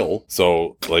 1-year deal.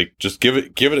 So, like, just give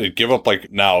up.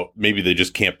 Like, now maybe they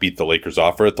just can't beat the Lakers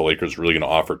offer it. The Lakers are really going to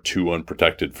offer 2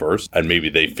 unprotected first. And maybe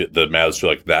the Mavs feel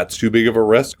like that's too big of a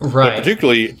risk. Right. But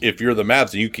particularly if you're the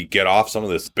Mavs and you could get off some of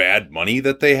this bad money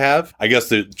that they have, I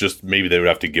guess maybe they would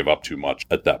have to give up too much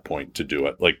at that point to do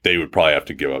it. Like, they would probably have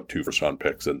to give up 2 first-round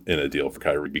picks in a deal for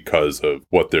Kyrie because of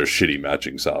what their shitty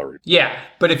matching salary. Yeah.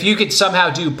 But if you could somehow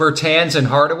do Bertans and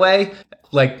Hardaway,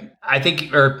 like, I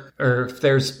think, or if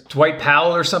there's Dwight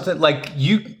Powell or something, like,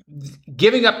 you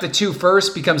giving up the 2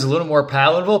 first becomes a little more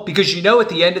palatable because at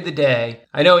the end of the day,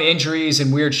 I know injuries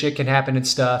and weird shit can happen and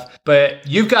stuff, but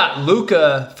you've got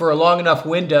Luka for a long enough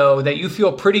window that you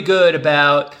feel pretty good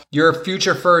about your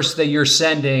future first that you're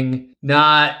sending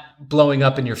not blowing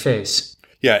up in your face.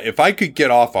 Yeah, if I could get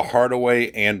off a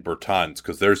Hardaway and Bertans,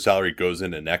 because their salary goes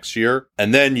into next year,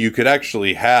 and then you could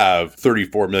actually have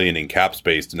 $34 million in cap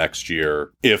space next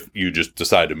year if you just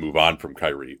decide to move on from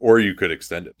Kyrie, or you could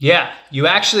extend it. Yeah, you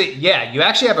actually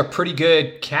have a pretty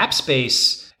good cap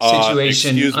space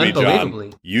situation. Excuse me, unbelievably.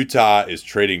 John. Utah is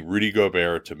trading Rudy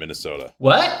Gobert to Minnesota.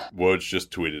 What? Woj just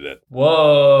tweeted it.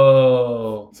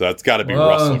 Whoa. So that's got to be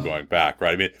Russell going back,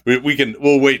 right? I mean,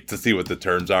 we'll wait to see what the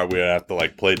terms are. We have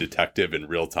to play detective in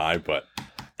real time, but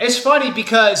it's funny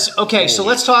because, so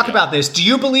let's talk about this. Do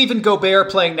you believe in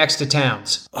Gobert playing next to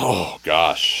Towns? Oh,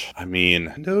 gosh. I mean,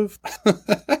 kind of.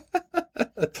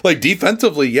 Like,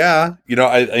 defensively, yeah.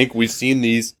 I think we've seen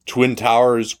these Twin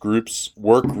Towers groups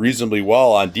work reasonably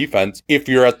well on defense. If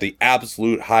you're at the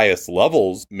absolute highest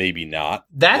levels, maybe not.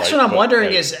 That's what I'm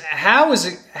wondering is how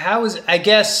is I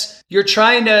guess you're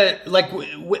trying to,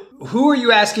 who are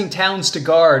you asking Towns to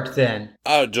guard then?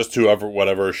 Just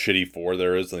whatever shitty 4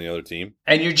 there is on the other team.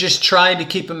 And you're just trying to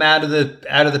keep him out of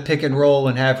the pick and roll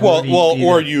and have Rudy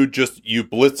or you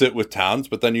blitz it with Towns,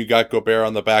 but then you got Gobert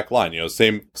on the back line.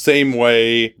 Same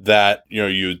way that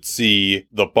you'd see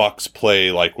the Bucks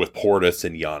play with Portis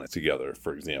and Giannis together,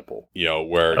 for example.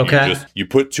 Where you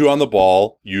put 2 on the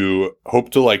ball, you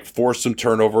hope to force some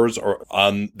turnovers or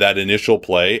on that initial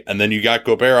play, and then you got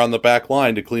Gobert on the back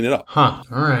line to clean it up. Huh.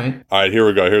 All right, here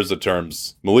we go. Here's the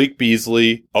terms. Malik Beasley.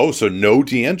 So no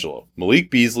D'Angelo.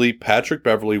 Malik Beasley, Patrick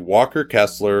Beverly, Walker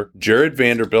Kessler, Jared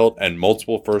Vanderbilt, and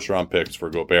multiple first-round picks for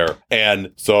Gobert.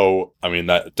 And so, I mean,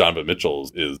 that Donovan Mitchell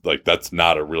is that's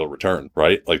not a real return,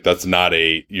 right? That's not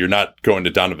you're not going to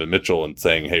Donovan Mitchell and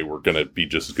saying, hey, we're going to be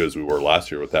just as good as we were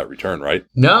last year with that return, right?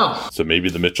 No. So maybe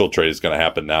the Mitchell trade is going to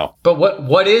happen now. But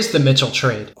what is the Mitchell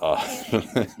trade?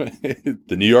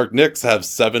 The New York Knicks have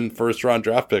 7 first-round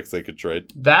draft picks they could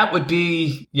trade. That would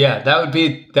be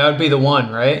the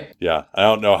one, right? Yeah. I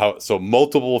don't know how. So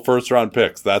multiple first round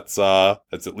picks. That's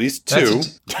at least two.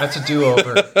 That's a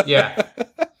do-over. Yeah.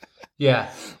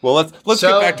 Yeah. Well, let's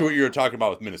get back to what you were talking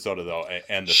about with Minnesota, though.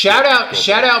 And the shout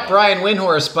out Brian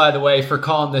Windhorst, by the way, for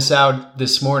calling this out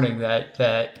this morning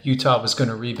that Utah was going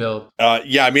to rebuild.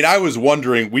 Yeah, I mean, I was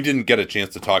wondering. We didn't get a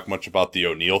chance to talk much about the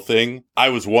O'Neal thing. I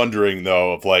was wondering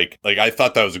though, of like I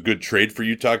thought that was a good trade for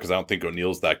Utah because I don't think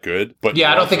O'Neal's that good. But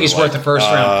yeah, I don't think he's worth a first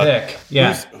round pick.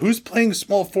 Yeah, who's playing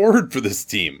small forward for this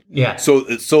team? Yeah. So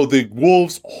the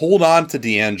Wolves hold on to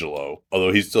D'Angelo,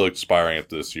 although he's still expiring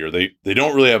after this year. They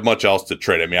don't really have much else to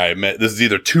trade. I mean, I admit this is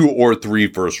either 2 or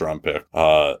 3 first round pick.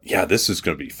 Yeah, this is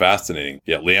going to be fascinating.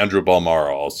 Yeah, Leandro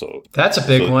Balmara also. That's a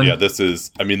big one. Yeah,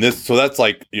 so that's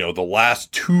like, the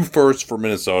last 2 firsts for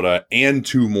Minnesota and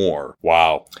 2 more.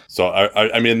 Wow. So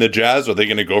I mean, the Jazz, are they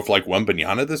going to go for like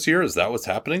Wembanyama this year? Is that what's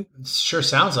happening? Sure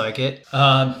sounds like it.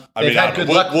 They've had good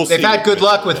luck. They've had good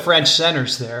luck with French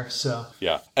centers there. So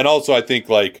yeah, and also I think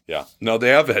they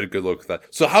have had good luck with that.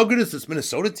 So how good is this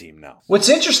Minnesota team now? What's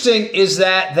interesting is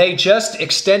that they just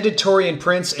extended Taurean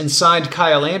Prince and signed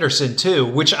Kyle Anderson too,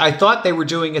 which I thought they were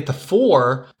doing at the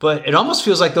 4, but it almost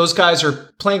feels like those guys are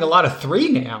playing a lot of 3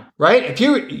 now, right? If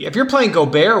you're playing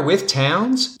Gobert with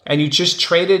Towns and you just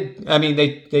traded, I mean,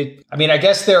 I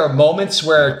guess there are moments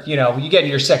where, you get in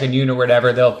your second unit or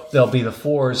whatever, they'll be the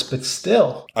 4s, but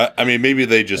still. I mean, maybe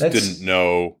they just didn't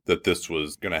know that this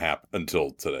was going to happen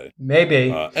until today. Maybe.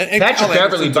 And Patrick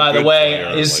Beverley, by the way,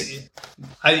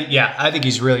 I think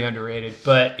he's really underrated,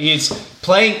 but he's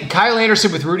playing Kyle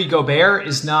Anderson with Rudy Gobert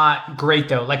is not great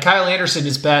though. Like Kyle Anderson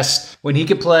is best when he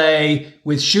could play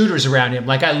with shooters around him.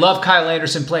 Like I love Kyle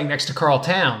Anderson playing next to Karl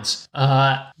Towns.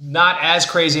 Not as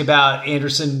crazy about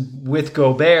Anderson with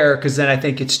Gobert because then I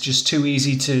think it's just too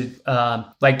easy to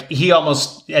he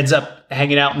almost ends up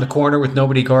hanging out in the corner with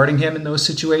nobody guarding him in those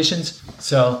situations.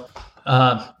 So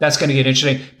that's going to get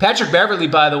interesting. Patrick Beverley,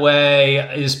 by the way,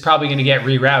 is probably going to get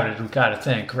rerouted. We've got to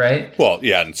think, right? Well,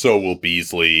 yeah, and so will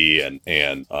Beasley, and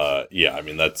yeah, I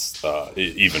mean that's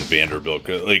even Vanderbilt.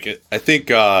 Like I think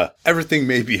everything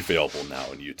may be available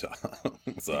now in Utah.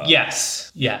 So,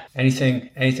 yes, yeah, anything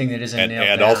that isn't nailed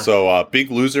and down. Also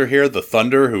big loser here, the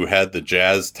Thunder, who had the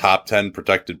Jazz top 10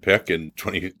 protected pick in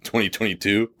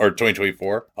 2022 or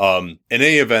 2024. In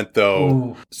any event, though,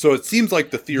 Ooh. So it seems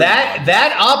like the theory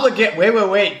that obligate.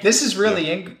 Wait. This is really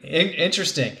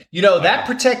interesting. That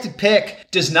protected pick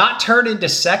does not turn into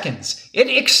seconds. It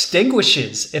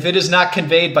extinguishes if it is not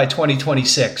conveyed by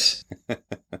 2026.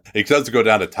 It does go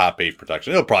down to top 8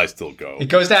 protection. It'll probably still go. It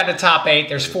goes down to top 8.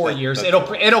 There's 4 years. It'll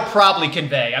probably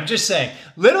convey. I'm just saying.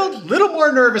 Little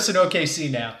more nervous in OKC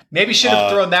now. Maybe should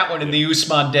have thrown that one in the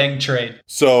Ousmane Deng trade.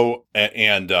 So,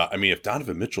 I mean, if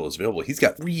Donovan Mitchell is available, he's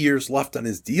got 3 years left on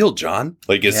his deal, John.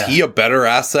 Like, is he a better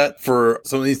asset for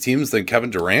some of these teams than Kevin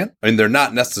Durant? I mean, it's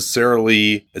not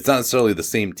necessarily the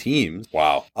same team.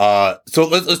 Wow. So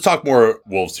let's talk more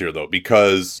Wolves here, though,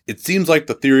 because it seems like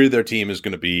the theory of their team is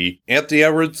going to be Anthony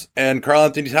Edwards and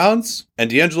Karl-Anthony Towns and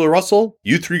D'Angelo Russell.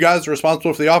 You 3 guys are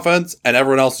responsible for the offense, and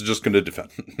everyone else is just going to defend.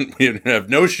 We have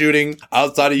no shooting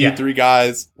outside of you 3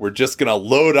 guys. We're just going to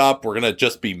load up. We're going to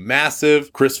just be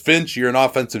massive. Chris Finch, you're an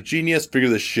offensive genius. Figure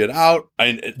this shit out.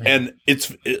 And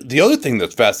it's the other thing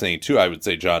that's fascinating, too, I would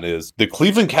say, John, is the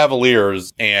Cleveland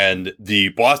Cavaliers and the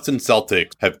Boston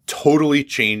Celtics have totally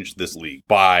changed this league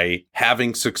by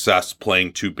having success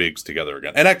playing 2 bigs together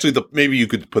again. And actually, maybe you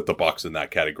could put the Bucks in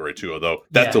that category, too, although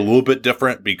that's a little bit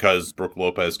different because Brook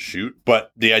Lopez shoot.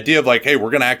 But the idea of like, hey, we're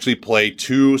going to actually play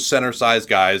 2 center-sized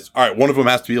guys. All right, one of them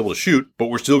has to be able to shoot, but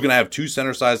we're still going to have 2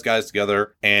 center-sized guys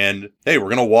together. And hey, we're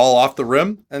going to wall off the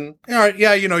rim. And all right,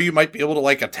 yeah, you might be able to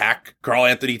like attack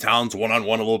Karl-Anthony Towns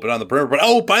one-on-one a little bit on the perimeter. But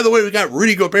oh, by the way, we got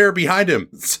Rudy Gobert behind him.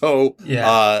 So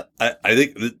I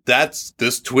think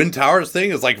this Twin Towers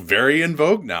thing is like very in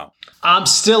vogue now. I'm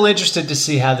still interested to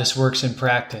see how this works in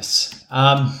practice.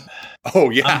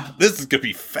 Oh, yeah. This is going to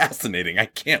be fascinating. I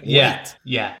can't wait.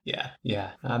 Yeah.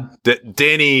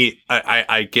 Danny,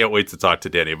 I can't wait to talk to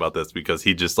Danny about this because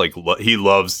he just he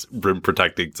loves rim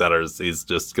protecting centers. He's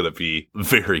just going to be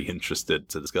very interested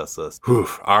to discuss this. Whew.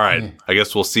 All right. I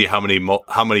guess we'll see how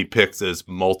many picks is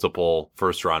multiple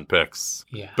first round picks.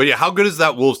 Yeah. But yeah, how good is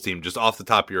that Wolves team just off the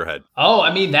top of your head? Oh,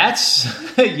 I mean, that's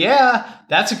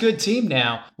a good team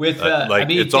now with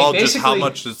it's all just how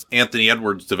much does Anthony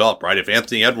Edwards develop, right? If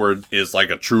Anthony Edwards is like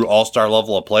a true all-star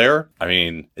level of player, I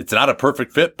mean, it's not a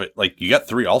perfect fit, but like you got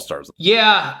 3 all-stars.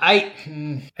 Yeah, I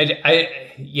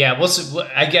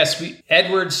guess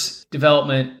Edwards'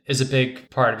 development is a big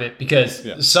part of it because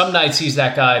some nights he's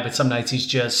that guy, but some nights he's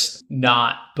just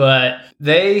not. But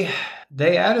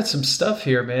they added some stuff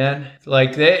here, man.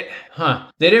 Like they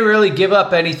didn't really give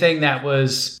up anything that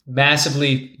was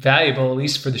massively valuable, at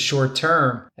least for the short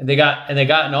term. And they got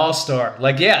an all-star.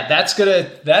 Like, yeah, that's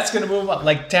gonna move up.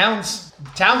 Like Towns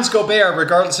Gobert,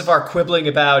 regardless of our quibbling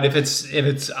about if it's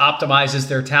optimizes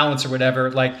their talents or whatever,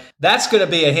 like that's gonna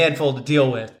be a handful to deal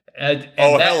with.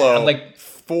 Hello. Like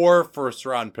 4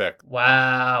 first-round picks.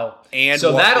 Wow. And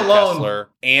so Walker that alone, Kessler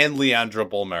and Leandro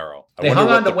Bolmaro. They hung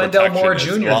on to Wendell Moore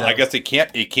Jr. Well, I guess it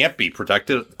can't be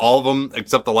protected. All of them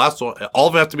except the last one. All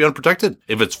of them have to be unprotected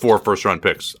if it's 4 first-round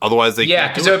picks. Otherwise, they can't. Yeah,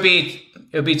 because it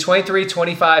would be 23,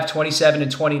 25, 27,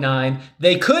 and 29.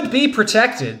 They could be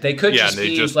protected. They could just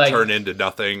be like turn into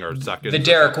nothing or second. The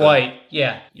Derek White.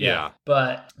 Yeah.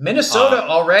 But Minnesota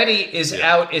already is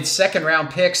out its second-round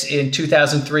picks in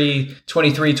 2003,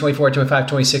 23, 24, 25,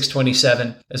 26,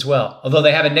 27 as well. Although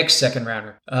they have a Knicks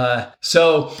second-rounder.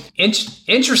 So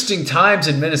interesting times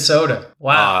in Minnesota.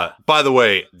 Wow. By the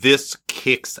way, this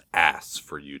kicks ass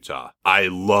for Utah. I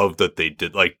love that they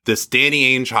did, like, this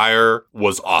Danny Ainge hire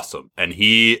was awesome. And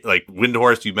he, like,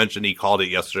 Windhorst, you mentioned he called it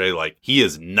yesterday, like, he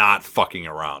is not fucking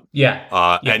around.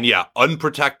 Yeah. And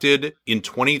unprotected in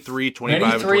 23,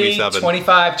 25, and 27.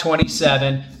 25,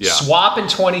 27. Yeah. Swap in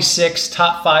 26,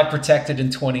 top 5 protected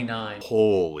in 29.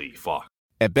 Holy fuck.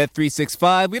 At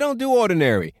Bet365, we don't do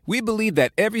ordinary. We believe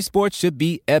that every sport should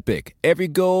be epic. Every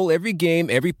goal, every game,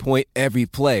 every point, every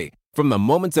play. From the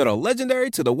moments that are legendary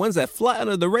to the ones that fly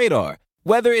under the radar.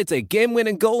 Whether it's a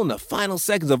game-winning goal in the final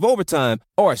seconds of overtime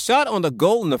or a shot on the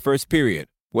goal in the first period.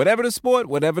 Whatever the sport,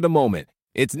 whatever the moment.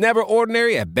 It's never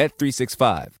ordinary at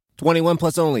Bet365. 21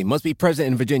 plus only. Must be present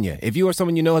in Virginia. If you or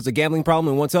someone you know has a gambling problem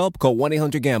and wants help, call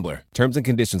 1-800-GAMBLER. Terms and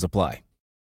conditions apply.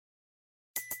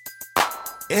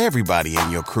 Everybody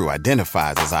in your crew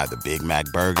identifies as either Big Mac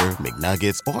Burger,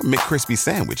 McNuggets, or McCrispy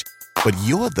Sandwich. But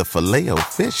you're the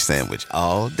Filet-O-Fish Sandwich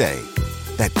all day.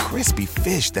 That crispy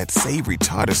fish, that savory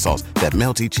tartar sauce, that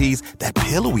melty cheese, that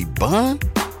pillowy bun.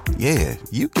 Yeah,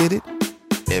 you get it.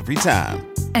 Every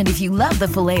time. And if you love the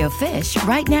Filet-O-Fish,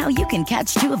 right now you can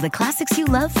catch 2 of the classics you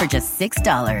love for just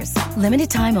 $6. Limited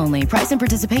time only. Price and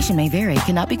participation may vary.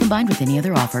 Cannot be combined with any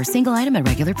other offer. Single item at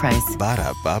regular price.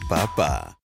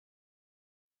 Ba-da-ba-ba-ba.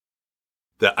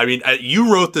 I mean,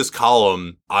 you wrote this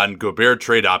column on Gobert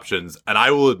trade options, and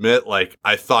I will admit, like,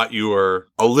 I thought you were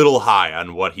a little high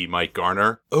on what he might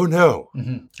garner. Oh, no.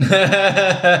 Mm-hmm.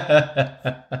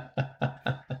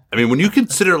 I mean, when you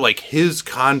consider, like, his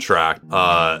contract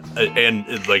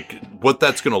and, like, what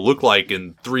that's going to look like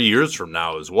in 3 years from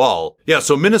now as well. Yeah,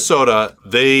 so Minnesota,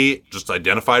 they just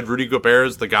identified Rudy Gobert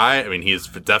as the guy. I mean, he's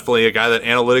definitely a guy that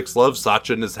analytics loves.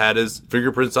 Sachin has had his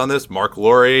fingerprints on this. Mark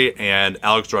Lowry and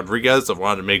Alex Rodriguez have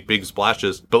wanted to make big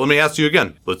splashes. But let me ask you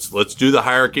again. Let's do the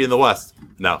hierarchy in the West.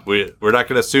 No, we're not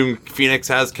going to assume Phoenix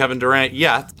has Kevin Durant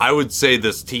yet. I would say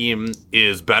this team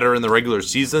is better in the regular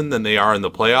season than they are in the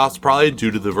playoffs, probably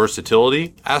due to the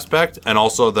versatility aspect, and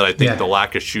also that I think the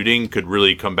lack of shooting could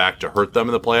really come back to hurt them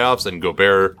in the playoffs, and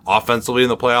Gobert offensively in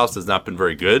the playoffs has not been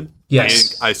very good.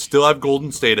 Yes. I still have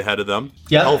Golden State ahead of them.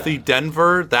 Yeah. Healthy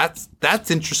Denver, that's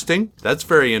interesting. That's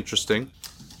very interesting.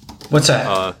 What's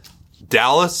that?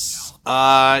 Dallas,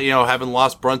 having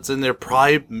lost Brunson, they're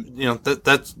probably,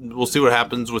 that's we'll see what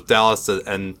happens with Dallas,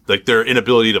 and like their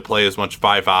inability to play as much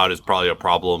 5 out is probably a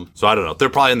problem. So I don't know. They're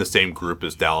probably in the same group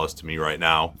as Dallas to me right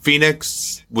now.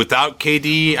 Phoenix, without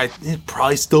KD,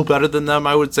 probably still better than them,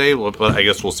 I would say. Well, but I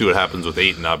guess we'll see what happens with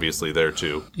Ayton, obviously, there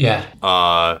too. Yeah.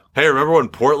 Hey, remember when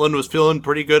Portland was feeling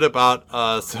pretty good about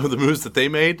some of the moves that they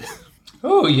made?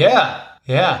 Oh, yeah.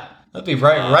 Yeah. They'll be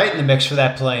right in the mix for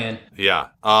that play-in. Yeah.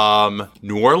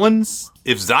 New Orleans,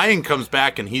 if Zion comes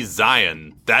back and he's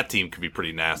Zion, that team could be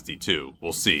pretty nasty too.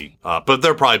 We'll see. But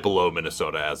they're probably below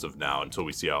Minnesota as of now until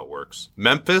we see how it works.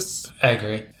 Memphis, I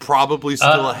agree. Probably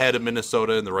still ahead of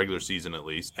Minnesota in the regular season at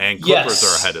least. And Clippers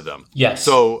are ahead of them. Yes.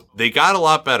 So they got a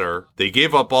lot better. They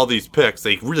gave up all these picks.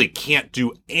 They really can't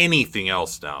do anything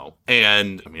else now.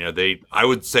 And I mean, I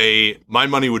would say my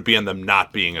money would be on them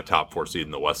not being a top 4 seed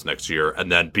in the West next year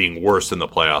and then being worse in the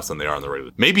playoffs than they are in the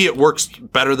regular. Maybe it works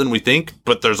better than we think,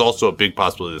 but there's also a big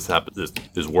possibility this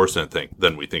is worse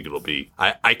than we think it'll be.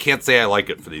 I can't say I like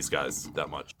it for these guys that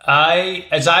much.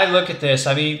 As I look at this,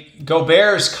 I mean,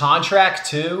 Gobert's contract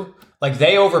too, like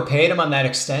they overpaid him on that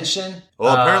extension.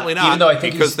 Well, apparently not, even though I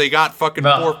think because they got fucking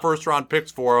 4 first-round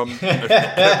picks for him,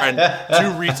 and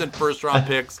 2 recent first-round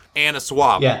picks, and a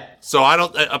swap. Yeah. So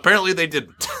apparently they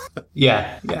didn't.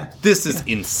 Yeah. This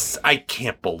is I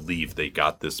can't believe they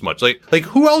got this much. Like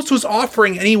who else was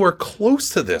offering anywhere close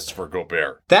to this for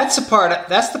Gobert? That's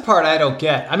the part I don't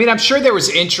get. I mean, I'm sure there was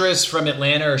interest from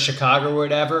Atlanta or Chicago or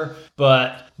whatever,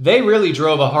 but they really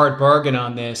drove a hard bargain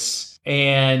on this.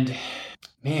 And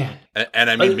man. And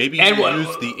I mean, maybe you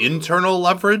use the internal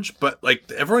leverage, but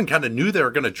like everyone kind of knew they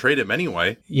were going to trade him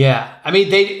anyway. Yeah. I mean,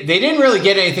 they didn't really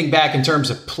get anything back in terms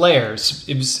of players.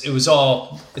 It's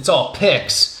all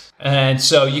picks. And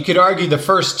so you could argue the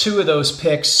first 2 of those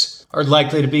picks are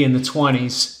likely to be in the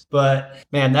 20s. But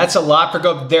man, that's a lot for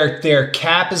their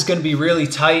cap is going to be really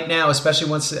tight now, especially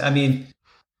once, I mean,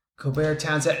 Gobert,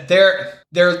 Towns,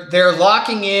 they're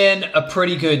locking in a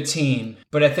pretty good team,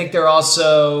 but I think they're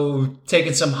also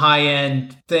taking some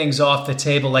high-end things off the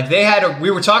table. Like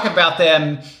we were talking about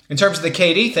them in terms of the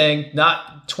KD thing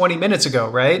not 20 minutes ago,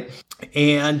 right?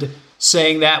 And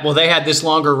saying that, well, they had this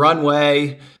longer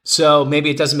runway, so maybe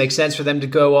it doesn't make sense for them to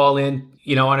go all in,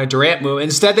 on a Durant move.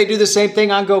 Instead, they do the same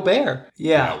thing on Gobert.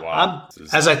 Yeah. Wow.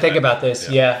 As I think about this,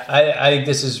 I think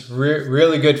this is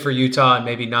really good for Utah and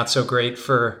maybe not so great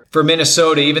for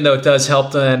Minnesota, even though it does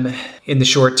help them in the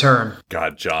short term.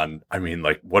 God, John, I mean,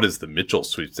 like, what is the Mitchell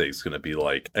sweepstakes going to be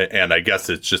like? And I guess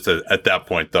it's just at that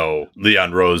point, though,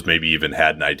 Leon Rose maybe even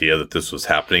had an idea that this was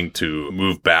happening to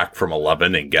move back from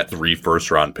 11 and get 3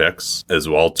 first-round picks as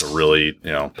well to really,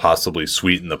 possibly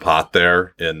sweeten the pot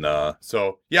there. And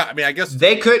so, yeah, I mean, I guess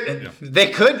they could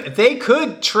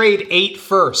trade 8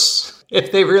 firsts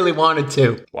if they really wanted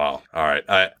to. Wow. All right.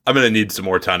 I'm going to need some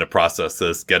more time to process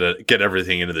this, get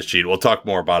everything into the sheet. We'll talk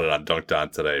more about it on Dunked On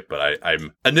today, but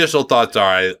I'm initial thoughts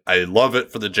are I love it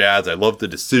for the Jazz. I love the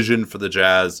decision for the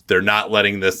Jazz. They're not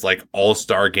letting this like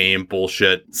all-star game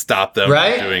bullshit stop them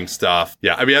from doing stuff.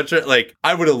 Yeah. I mean,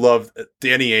 I would have loved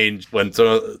Danny Ainge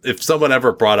if someone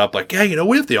ever brought up like, yeah,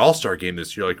 we have the all-star game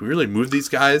this year. Like, we really move these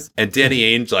guys. And Danny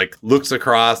Ainge like looks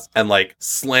across and like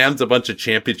slams a bunch of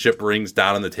championship rings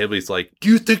down on the table. He's like, do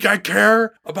you think I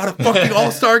care about a fucking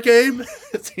all-star game?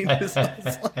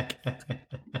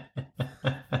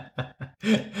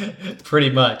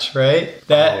 Pretty much, right?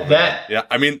 Yeah.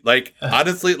 I mean, like,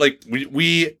 honestly, like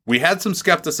we had some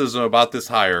skepticism about this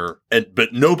hire,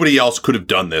 but nobody else could have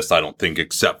done this, I don't think,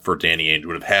 except for Danny Ainge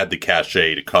would have had the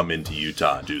cachet to come into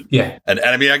Utah, dude. Yeah. And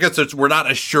I mean, I guess we're not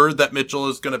assured that Mitchell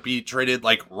is going to be traded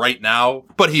like right now,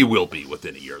 but he will be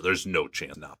within a year. There's no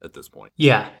chance now at this point.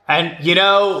 Yeah. And,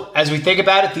 as we think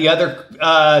about it, the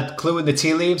other clue in the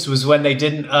tea leaves was when they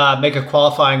didn't make a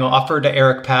qualifying offer to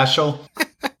Eric Paschall.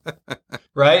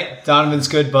 Right? Donovan's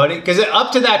good buddy. Because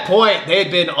up to that point, they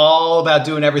had been all about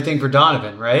doing everything for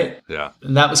Donovan, right? Yeah.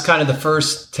 And that was kind of the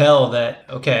first tell that,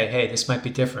 okay, hey, this might be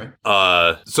different.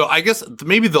 So I guess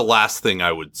maybe the last thing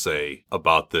I would say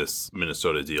about this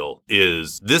Minnesota deal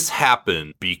is this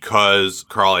happened because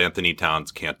Karl Anthony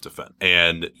Towns can't defend.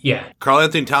 And Karl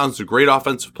Anthony Towns is a great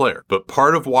offensive player. But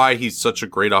part of why he's such a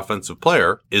great offensive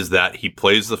player is that he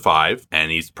plays the 5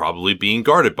 and he's probably being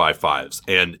guarded by 5s.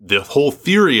 And the whole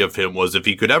theory of him was if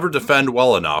he could ever defend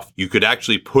well enough, you could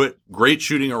actually put great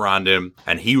shooting around him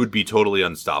and he would be totally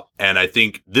unstoppable. And I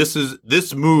think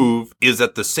this move is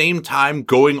at the same time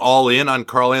going all in on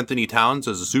Karl Anthony Towns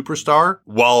as a superstar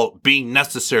while being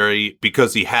necessary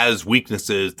because he has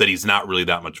weaknesses that he's not really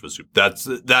that much of a super.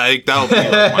 That'll be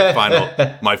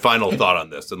like my final thought on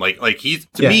this. And like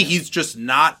me, he's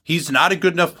not a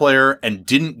good enough player and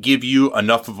didn't give you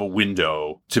enough of a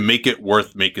window to make it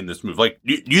worth making this move. Like,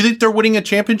 do you think they're winning a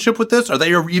championship with this? Are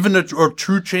they even a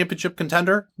true championship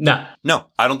contender? No,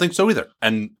 I don't think so either.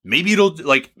 And maybe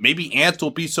maybe Ant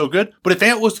will be so good, but if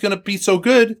Ant was going to be so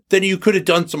good, then you could have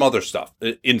done some other stuff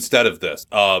instead of this.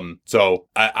 So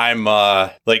I'm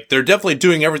they're definitely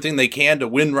doing everything they can to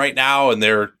win right now, and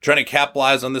they're trying to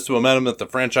capitalize on this momentum that the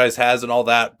franchise has and all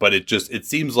that. But it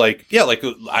seems like,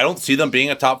 I don't see them being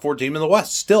a top 4 team in the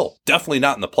West. Still, definitely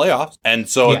not in the playoffs. And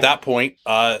so at that point,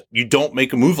 you don't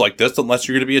make a move like this unless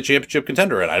you're going to be a championship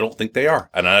contender, and I don't think they are,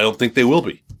 and I don't think they will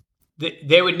be.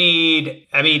 They would need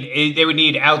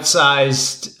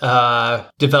outsized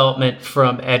development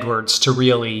from Edwards to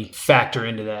really factor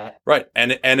into that. Right.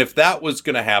 And if that was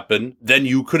going to happen, then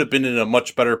you could have been in a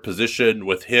much better position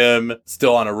with him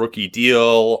still on a rookie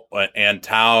deal and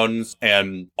Towns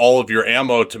and all of your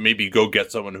ammo to maybe go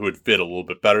get someone who would fit a little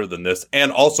bit better than this.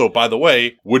 And also, by the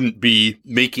way, wouldn't be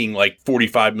making like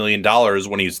 $45 million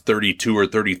when he's 32 or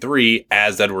 33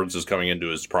 as Edwards is coming into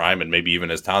his prime and maybe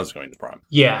even as Towns is going to prime.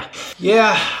 Yeah.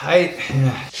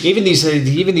 Even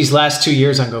these last 2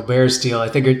 years on Gobert's deal, I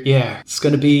think it's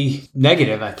going to be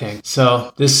negative, I think.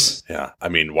 So this, I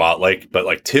mean, wow,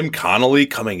 but Tim Connolly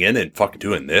coming in and fucking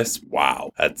doing this,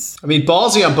 wow, that's, I mean,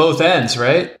 ballsy on both ends,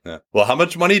 right? Yeah. Well, how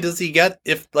much money does he get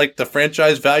if like the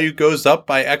franchise value goes up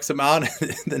by X amount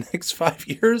in the next 5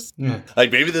 years? Yeah.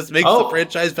 Like maybe this makes the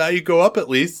franchise value go up at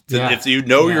least. If you're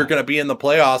going to be in the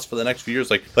playoffs for the next few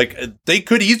years, like they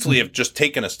could easily have just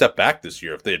taken a step back this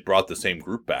year if they had brought brought the same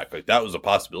group back. Like, that was a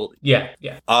possibility. Yeah.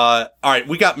 All right,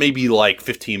 we got maybe like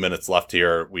 15 minutes left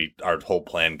here. Our whole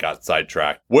plan got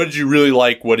sidetracked. What did you really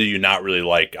like? What did you not really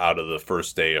like out of the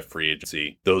first day of free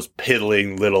agency? Those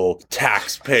piddling little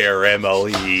taxpayer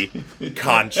MLE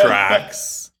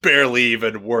contracts. Barely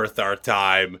even worth our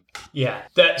time. Yeah.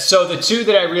 So the two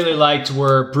that I really liked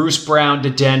were Bruce Brown to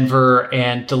Denver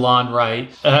and DeLon Wright.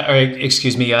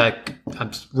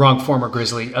 I'm wrong, former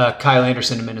Grizzly. Kyle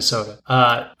Anderson to Minnesota.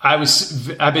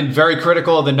 I've been very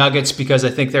critical of the Nuggets because I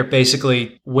think they're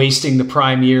basically wasting the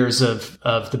prime years of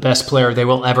the best player they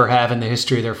will ever have in the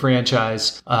history of their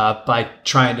franchise by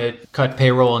trying to cut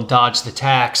payroll and dodge the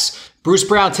tax. Bruce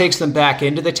Brown takes them back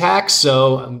into the tax,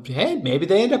 so hey, maybe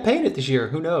they end up paying it this year.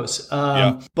 Who knows?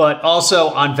 But also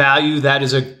on value,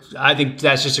 I think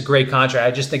that's just a great contract. I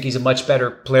just think he's a much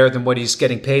better player than what he's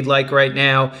getting paid like right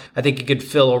now. I think he could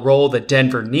fill a role that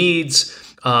Denver needs.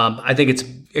 I think it's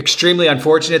extremely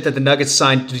unfortunate that the Nuggets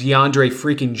signed DeAndre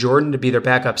freaking Jordan to be their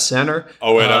backup center.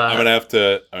 Oh wait, I'm gonna have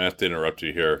to interrupt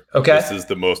you here. Okay. This is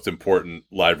the most important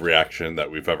live reaction that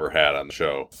we've ever had on the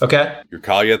show. Okay. Your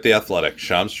colleague at The Athletic,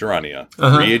 Shams Charania,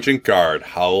 free agent guard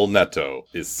Raul Neto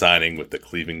is signing with the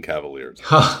Cleveland Cavaliers.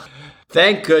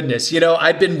 Thank goodness.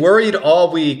 I'd been worried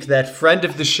all week that friend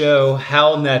of the show,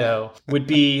 Hal Neto, would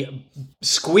be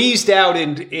squeezed out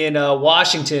in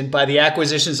Washington by the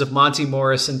acquisitions of Monty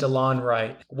Morris and DeLon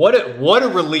Wright. What a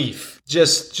relief.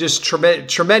 Just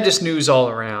tremendous news all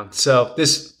around. So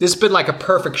this has been like a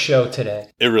perfect show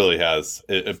today. It really has.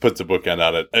 It puts a bookend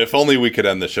on it. If only we could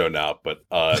end the show now. But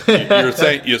you're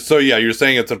saying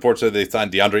it's unfortunate they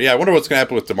signed DeAndre. Yeah, I wonder what's going to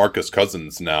happen with DeMarcus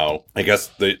Cousins now. I guess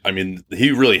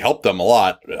he really helped them a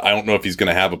lot. I don't know if he's going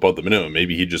to have above the minimum.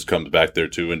 Maybe he just comes back there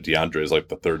too, and DeAndre is like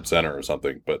the third center or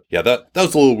something. But yeah, that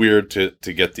was a little weird to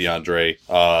get DeAndre.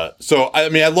 So I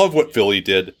love what Philly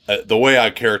did. The way I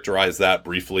characterize that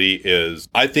briefly is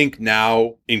I think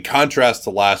now, in contrast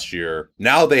to last year,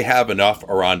 now they have enough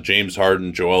around James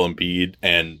Harden, Joel Embiid,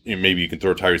 and maybe you can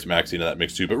throw Tyrese Maxey into that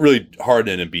mix too, but really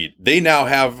Harden and Embiid. They now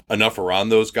have enough around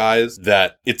those guys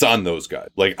that it's on those guys.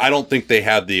 Like, I don't think they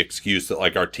have the excuse that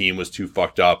like our team was too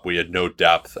fucked up, we had no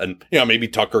depth, and maybe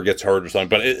Tucker gets hurt or something,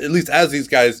 but at least as these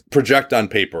guys project on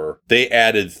paper, they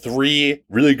added 3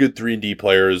 really good 3-and-D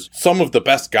players, some of the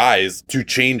best guys to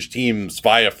change teams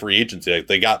via free agency. Like,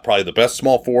 they got probably the best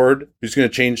small forward who's going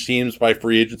to change teams by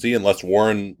free agency unless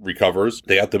Warren recovers.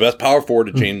 They got the best power forward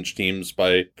to change teams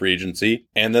by free agency.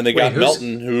 And then they got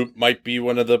Melton, who might be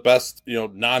one of the best,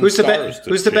 non-stars.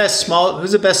 Who's the best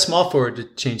small forward to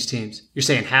change teams? You're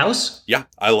saying House? Yeah,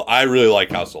 I really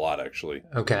like House a lot, actually.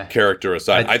 Okay. Character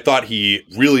aside, I thought he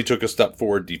really took a step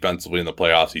forward defensively in the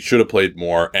playoffs. He should have played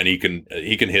more, and he can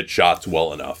hit shots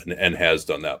well enough, and has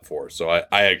done that for us. So I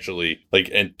actually like,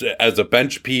 and as a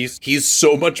bench piece, he's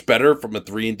so much better from a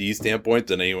 3-and-D standpoint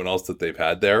than anyone else that they've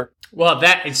had there. Well,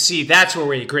 that's where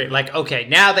we agree. Like, okay,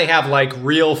 now they have like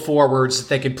real forwards that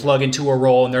they can plug into a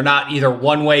role, and they're not either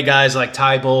one-way guys like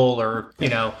Tybalt or,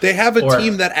 They have a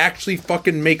team that actually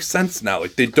fucking makes sense now.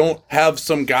 Like, they don't have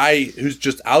some guy who's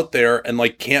just out there and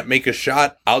like can't make a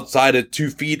shot outside of 2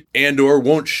 feet and or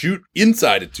won't shoot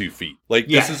inside of 2 feet. Like,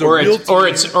 this is a real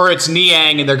team. Or it's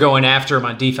Niang and they're going after him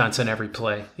on defense on every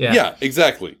play. Yeah,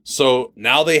 exactly. So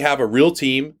now they have a real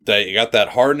team. You got that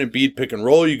Harden and Embiid pick and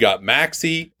roll. You got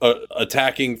Maxey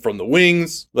attacking from the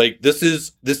wings. Like,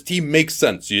 this team makes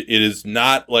sense. It is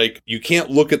not like, you can't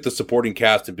look at the supporting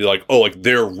cast and be like, oh, like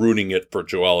they're ruining it for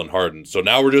Joel and Harden. So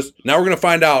now we're going to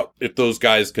find out if those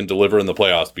guys can deliver in the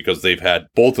playoffs, because they've had,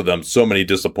 both of them, so many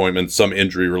disappointments, some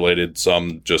injury related,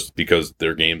 some just because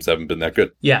their games haven't been that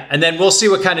good. Yeah. And then we'll see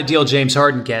what kind of deal James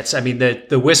Harden gets. I mean,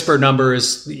 the whisper number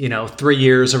is, 3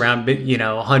 years around,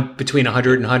 between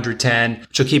 100 and 110,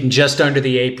 which will keep him just under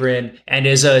the apron, and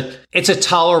it's a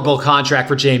tolerable contract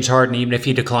for James Harden, even if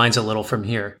he declines a little from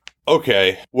here.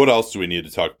 Okay, what else do we need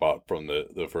to talk about from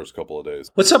the first couple of days?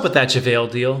 What's up with that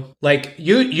JaVale deal? Like,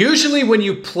 usually when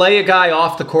you play a guy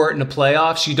off the court in the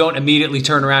playoffs, you don't immediately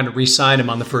turn around and re-sign him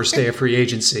on the first day of free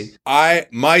agency.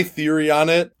 My theory on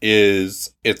it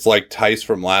is it's like Tice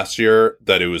from last year,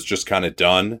 that it was just kind of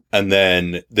done, and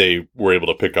then they were able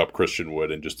to pick up Christian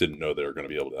Wood and just didn't know they were going to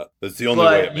be able to do that. That's the only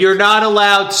way. But you're not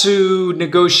allowed to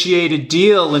negotiate a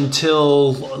deal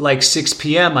until like 6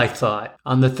 p.m., I thought,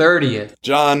 on the 30th.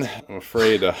 John, I'm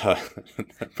afraid I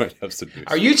might have some news.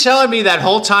 Are you telling me that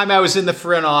whole time I was in the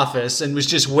front office and was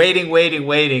just waiting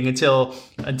until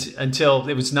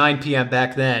it was 9 p.m.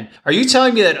 back then? Are you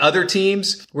telling me that other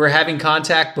teams were having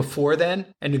contact before then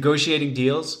and negotiating deals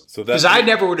deals. So because I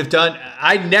never would have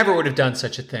done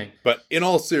such a thing. But in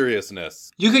all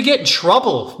seriousness, you could get in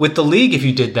trouble with the league if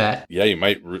you did that. Yeah, you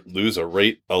might lose a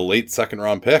late second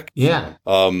round pick. Yeah.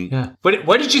 Yeah. But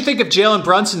what did you think of Jalen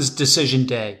Brunson's decision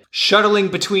day? Shuttling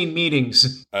between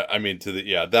meetings. I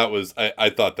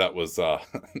thought that was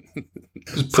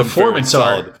performance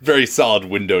art. Very solid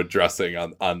window dressing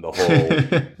on the whole.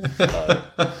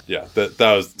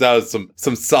 That was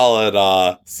some solid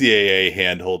CAA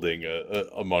hand holding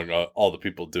among all the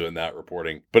people doing that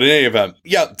reporting. But in any event,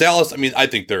 Dallas. I mean, I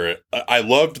think I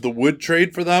loved the Wood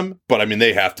trade for them, but I mean,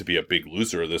 they have to be a big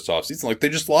loser this offseason. Like, they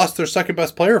just lost their second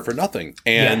best player for nothing,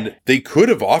 and they could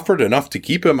have offered enough to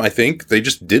keep him. I think they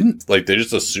just didn't. Like, they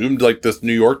just assumed like this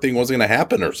New York thing wasn't going to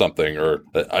happen or something. Or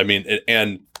I mean,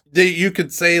 you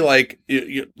could say like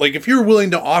if you're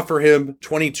willing to offer him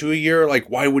 22 a year, like,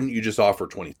 why wouldn't you just offer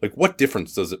 20? Like, what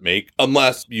difference does it make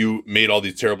unless you made all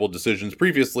these terrible decisions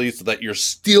previously so that you're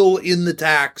still in the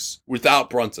tax without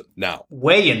Brunson now?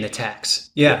 Way in the tax.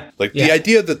 Yeah. The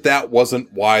idea that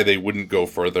wasn't why they wouldn't go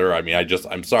further. I mean,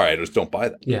 I'm sorry, I just don't buy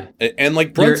that. Yeah. And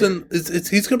like Brunson,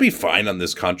 he's going to be fine on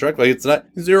this contract. Like, it's not,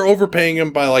 you're overpaying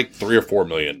him by like $3 or $4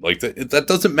 million. Like, that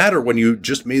doesn't matter when you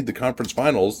just made the conference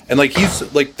finals. And like,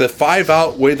 he's like, the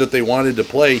 5-out way that they wanted to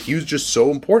play, he was just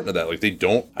so important to that. Like, I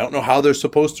don't know how they're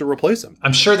supposed to replace him.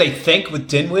 I'm sure they think with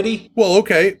Dinwiddie. Well,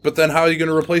 okay, but then how are you going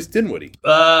to replace Dinwiddie?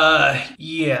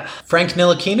 Yeah. Frank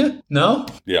Ntilikina? No?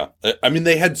 Yeah. I mean,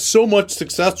 they had so much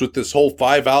success with this whole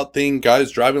 5-out thing,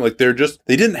 guys driving. Like, they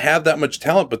didn't have that much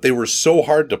talent, but they were so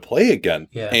hard to play again.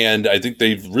 Yeah. And I think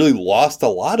they've really lost a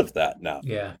lot of that now.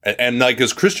 Yeah. And like,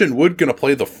 is Christian Wood going to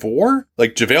play the 4?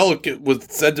 Like, JaVale was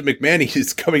said to McMahon,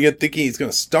 he's coming in thinking he's going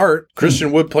to start.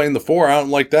 Christian Wood playing the 4, I don't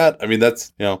like that. I mean,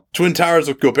 that's, Twin Towers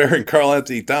with Gobert and Karl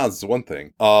Anthony Towns is one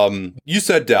thing. You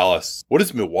said Dallas. What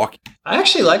is Milwaukee? I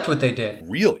actually liked what they did.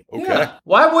 Really? Okay. Yeah.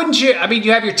 Why wouldn't you? I mean,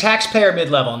 you have your taxpayer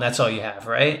mid-level, and that's all you have,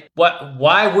 right?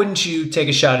 Why wouldn't you take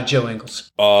a shot at Joe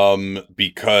Ingles?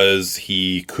 Because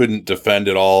he couldn't defend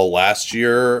at all last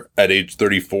year at age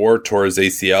 34, tore his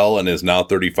ACL, and is now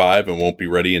 35 and won't be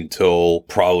ready until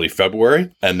probably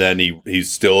February. And then he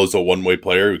still is a one-way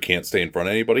player who can't stay in front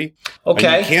of anybody.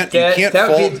 Okay. And you can't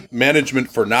fault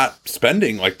management for not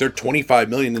spending. Like, they're $25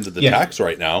 million into the tax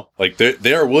right now. Like,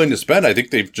 they are willing to spend. I think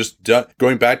they've just done,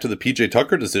 going back to the PJ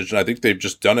Tucker decision, I think they've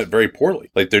just done it very poorly.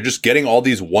 Like, they're just getting all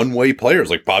these one-way players.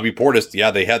 Like Bobby Portis,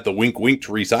 they had the wink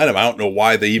to re-sign him. I don't know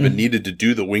why they even needed to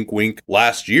do the wink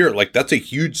last year. Like, that's a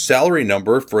huge salary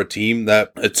number for a team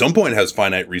that at some point has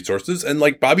finite resources. And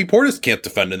like, Bobby Portis can't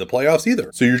defend in the playoffs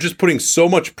either. So you're just putting so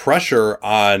much pressure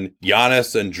on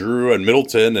Giannis and Drew and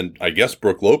Middleton and I guess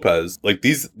Brook Lopez. Like,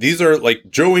 these are like,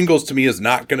 Joe Ingles to me is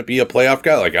not going to be a playoff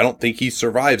guy. Like, I don't think he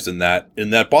survives in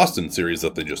that Boston series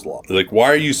that they just lost. Like,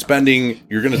 why are you spending?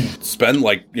 You're going to spend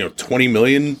like, $20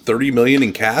 million, $30 million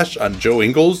in cash on Joe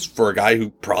Ingles for a guy who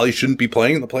probably shouldn't be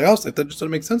playing in the playoffs? Like, that just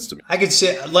doesn't make sense to me. I could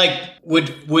say, like,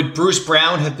 would Bruce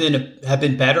Brown have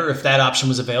been better if that option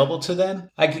was available to them?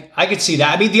 I could see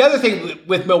that. I mean, the other thing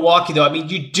with Milwaukee, though, I mean,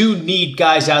 you do need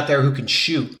guys out there who can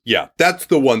shoot. Yeah, that's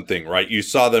the one thing, right? You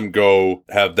saw them go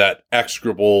have that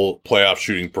execrable playoff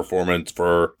shooting performance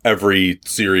for every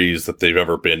series that they've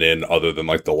ever been in, other than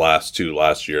like the last 2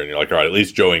 last year. And you're like, all right, at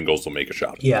least Joe Ingles will make a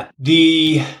shot. Yeah.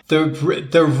 The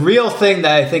real thing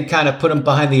that I think kind of put them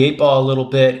behind the 8 ball a little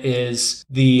bit is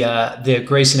the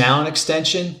Grayson Allen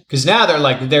extension, because now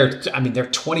they're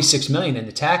 26 million in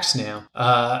the tax now.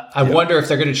 I wonder if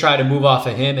they're going to try to move off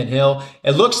of him and Hill.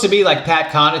 It looks to me like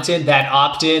Pat Connaughton, that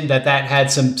opt-in, that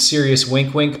had some serious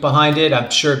wink behind it. I'm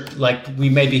sure like we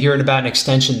may be hearing about an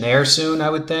extension there soon, I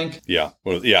would think. Yeah.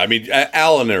 Well, yeah. I mean,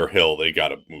 Allen or Hill, they got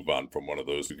to move on from one of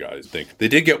those two guys. I think they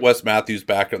did get Wes Matthews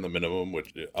back on the minimum,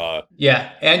 which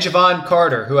and Javon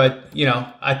Carter, who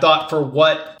I thought for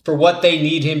what they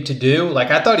need him to do, like,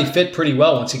 I thought he fit pretty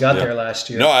well once he got there last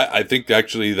year. No, I think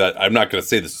actually that I'm not going to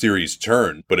say the series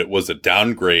turned, but it was a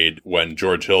downgrade when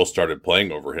George Hill started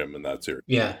playing over him in that series.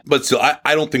 Yeah. But still,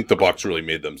 I don't think the Bucks really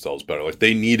made themselves better. Like,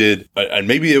 they needed, and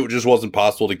maybe it just wasn't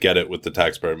possible to get it with the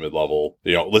taxpayer mid-level.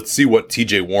 Let's see what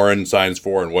TJ Warren signs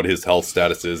for and what his health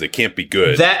status is. It can't be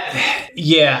good.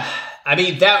 I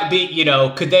mean, that would be,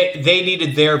 could they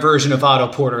needed their version of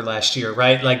Otto Porter last year,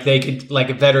 right? Like, they could, like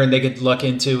a veteran they could look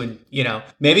into and,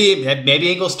 maybe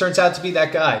Ingles turns out to be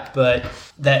that guy, but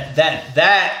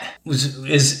That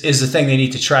is the thing they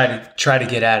need to try to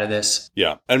get out of this.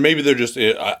 Yeah, and maybe they're just.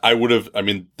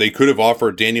 They could have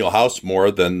offered Daniel House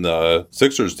more than the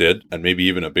Sixers did, and maybe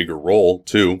even a bigger role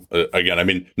too.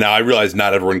 Now I realize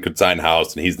not everyone could sign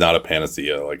House, and he's not a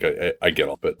panacea. Like I get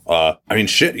it, but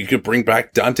you could bring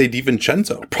back Dante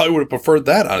DiVincenzo. I probably would have preferred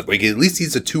that. Like at least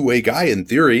he's a two-way guy in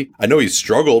theory. I know he's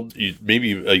struggled.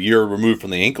 Maybe a year removed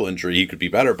from the ankle injury, he could be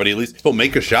better, but at least he'll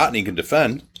make a shot and he can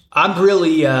defend. I'm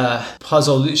really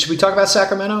puzzled. Should we talk about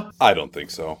Sacramento? I don't think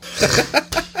so.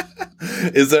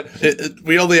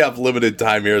 We only have limited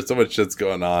time here. So much shit's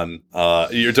going on.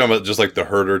 You're talking about just like the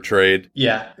Herder trade.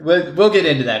 Yeah, we'll get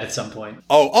into that at some point.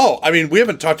 We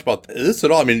haven't talked about this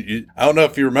at all. I don't know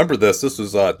if you remember this. This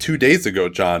was 2 days ago,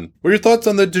 John. What are your thoughts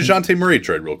on the DeJounte Murray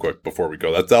trade real quick before we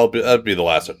go? That'd be the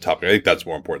last topic. I think that's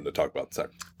more important to talk about.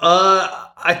 Second.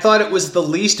 I thought it was the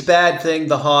least bad thing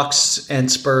the Hawks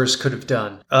and Spurs could have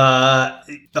done.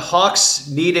 The Hawks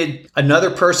needed another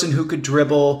person who could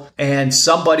dribble and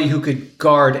somebody who could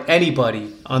guard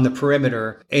anybody on the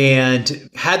perimeter, and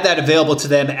had that available to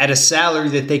them at a salary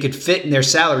that they could fit in their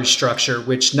salary structure,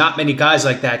 which not many guys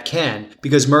like that can,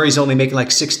 because Murray's only making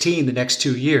like 16 the next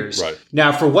 2 years. Right.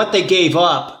 Now, for what they gave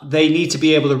up, they need to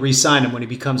be able to re-sign him when he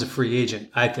becomes a free agent,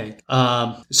 I think.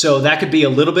 So that could be a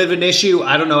little bit of an issue.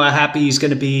 I don't know how happy he's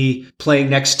going to be playing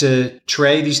next to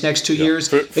Trey these next 2 years.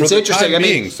 For it's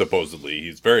interesting. Supposedly,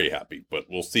 he's very happy, but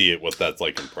we'll see what that's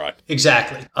like in practice.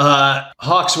 Exactly.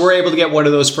 Hawks were able to get one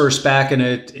of those first back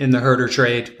in the Herder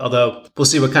trade, although we'll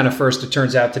see what kind of first it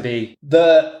turns out to be.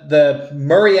 The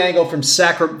Murray angle from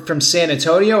San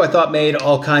Antonio, I thought made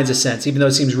all kinds of sense, even though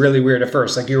it seems really weird at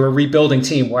first. Like, you're a rebuilding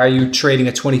team. Why are you trading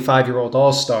a 25-year-old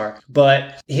all-star?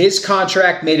 But his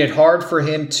contract made it hard for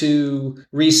him to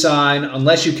re-sign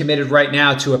unless you committed right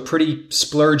now to a pretty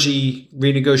splurgy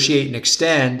renegotiate and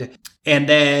extend. And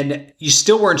then you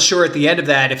still weren't sure at the end of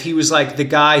that if he was like the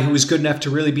guy who was good enough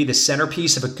to really be the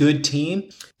centerpiece of a good team.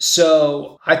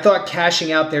 So I thought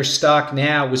cashing out their stock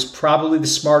now was probably the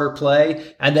smarter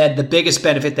play. And then the biggest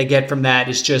benefit they get from that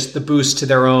is just the boost to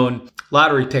their own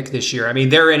lottery pick this year. I mean,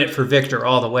 they're in it for Victor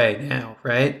all the way now,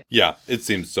 right? Yeah, it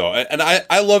seems so. And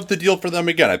I love the deal for them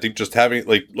again. I think just having,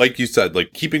 like you said,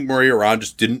 like keeping Murray around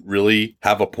just didn't really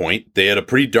have a point. They had a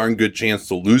pretty darn good chance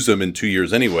to lose him in 2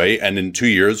 years anyway. And in 2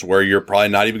 years where you're probably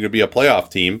not even going to be a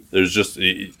playoff team, there's just,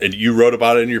 and you wrote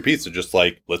about it in your piece, of just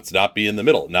like, let's not be in the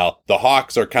middle. Now, the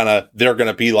Hawks are they're going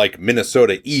to be like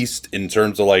Minnesota East in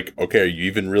terms of like, okay, are you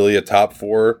even really a top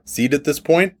 4 seed at this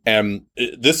point? And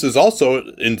this is also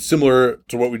in similar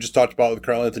to what we just talked about with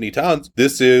Karl Anthony Towns.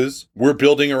 This is, we're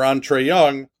building around Trae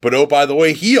Young, but oh, by the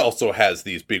way, he also has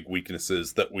these big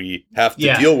weaknesses that we have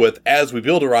to deal with as we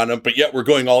build around him, but yet we're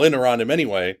going all in around him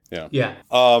anyway. Yeah. Yeah.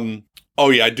 Oh,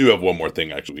 yeah, I do have one more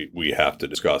thing, actually, we have to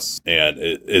discuss. And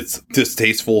it's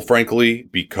distasteful, frankly,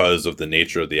 because of the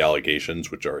nature of the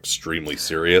allegations, which are extremely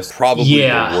serious. Probably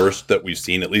the worst that we've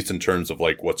seen, at least in terms of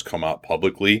like what's come out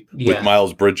publicly with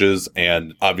Miles Bridges.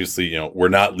 And obviously, we're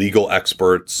not legal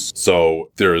experts.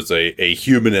 So there's a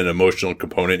human and emotional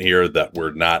component here that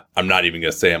I'm not even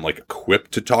going to say I'm like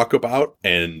equipped to talk about.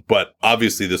 But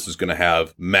obviously, this is going to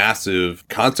have massive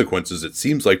consequences, it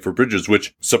seems like, for Bridges,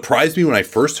 which surprised me when I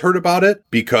first heard about it,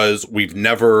 because we've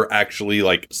never actually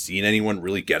like seen anyone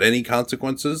really get any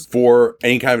consequences for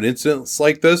any kind of an incident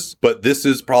like this. But this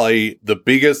is probably the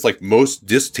biggest, like most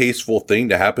distasteful thing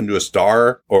to happen to a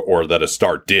star, or that a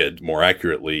star did, more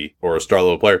accurately, or a star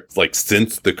level player, like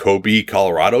since the Kobe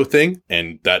Colorado thing.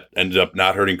 And that ended up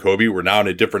not hurting Kobe. We're now in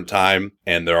a different time,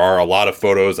 and there are a lot of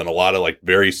photos and a lot of like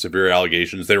very severe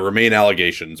allegations. They remain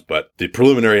allegations, but the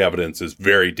preliminary evidence is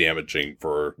very damaging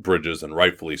for Bridges, and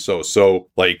rightfully so.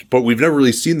 But we've never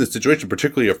really seen this situation,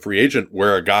 particularly a free agent,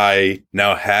 where a guy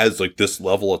now has like this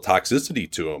level of toxicity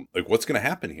to him. Like, what's going to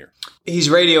happen here? He's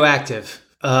radioactive.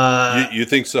 You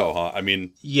think so, huh? I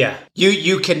mean, yeah,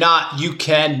 you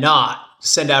cannot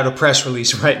send out a press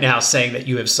release right now saying that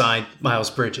you have signed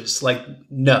Miles Bridges. Like,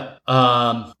 no.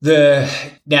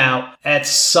 Now, at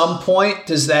some point,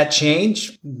 does that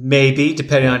change? Maybe,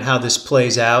 depending on how this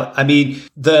plays out. I mean,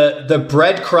 the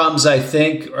breadcrumbs, I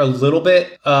think, are a little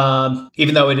bit,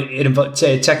 even though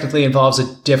it technically involves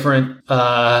a different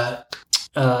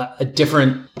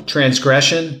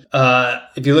transgression.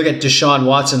 If you look at Deshaun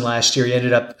Watson last year, he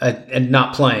ended up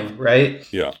not playing, right?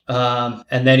 Yeah.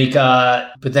 And then he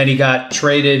got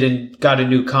traded and got a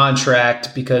new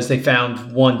contract because they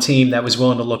found one team that was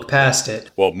willing to look past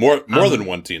it. Well, more than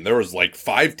one team. There was like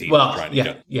 5 teams trying to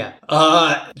get. Yeah.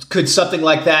 Could something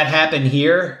like that happen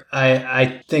here?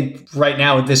 I think right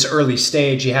now at this early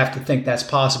stage, you have to think that's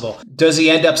possible. Does he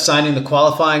end up signing the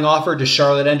qualifying offer? Does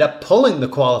Charlotte end up pulling the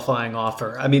qualifying offer?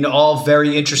 offer? I mean, all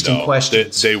very interesting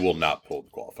questions. They will not pull the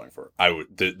qualifying offer.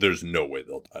 There's no way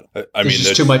they'll. I mean,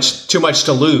 there's too much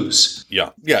to lose. Yeah,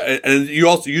 and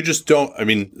you just don't. I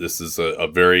mean, this is a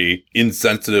very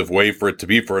insensitive way for it to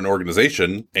be for an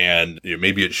organization, and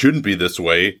maybe it shouldn't be this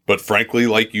way. But frankly,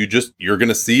 like you're going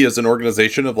to see as an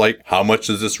organization of like, how much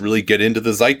does this really get into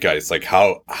the zeitgeist? Like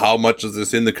how much is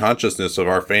this in the consciousness of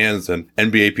our fans and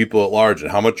NBA people at large,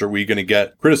 and how much are we going to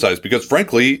get criticized? Because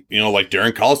frankly, like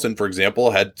Darren Collison, for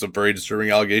example, had some very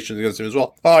disturbing allegations against him as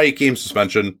well. 8-game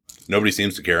suspension. Nobody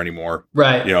seems to care anymore.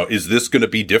 Right. Is this going to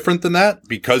be different than that?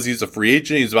 Because he's a free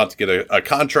agent, he's about to get a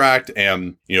contract,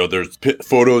 and, there's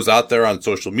photos out there on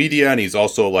social media, and he's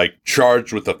also like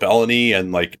charged with a felony,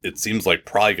 and like, it seems like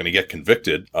probably going to get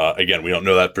convicted. Again, we don't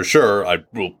know that for sure. I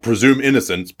will presume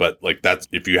innocence, but like, that's,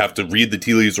 if you have to read the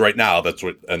tea leaves right now, that's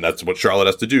what Charlotte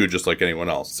has to do, just like anyone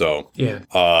else. So,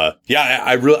 I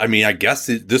guess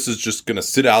this is just going to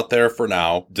sit out there for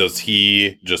now. Does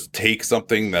he just take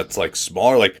something that's like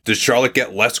smaller? Like, does Charlotte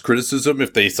get less criticism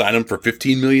if they sign him for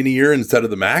 $15 million a year instead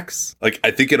of the max? Like, I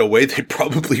think in a way they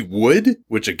probably would,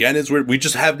 which again is weird. We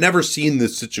just have never seen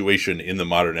this situation in the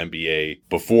modern NBA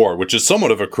before, which is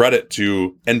somewhat of a credit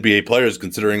to NBA players,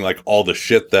 considering like all the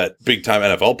shit that big time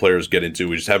NFL players get into.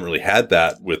 We just haven't really had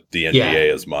that with the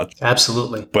NBA as much.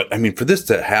 Absolutely. But I mean, for this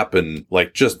to happen,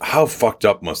 like, just how fucked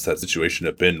up must that situation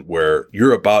have been, where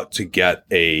you're about to get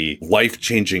a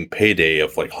life-changing payday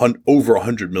of like over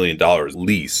 $100 million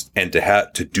least, and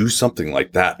to do something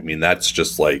like that. I mean, that's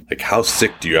just like how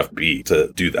sick do you have to be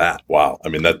to do that? Wow. I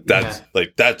mean,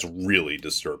 that's really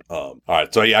disturbing. All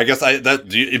right. So yeah, I guess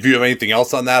if you have anything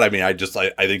else on that, I mean, I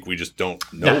think we just don't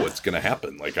know what's going to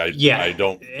happen. Like I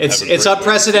don't. It's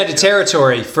unprecedented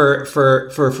territory for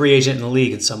a free agent in the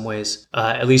league in some ways,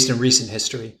 at least in recent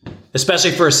history,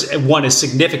 especially for one as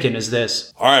significant as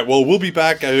this. All right. Well, we'll be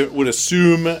back, I would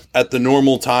assume, at the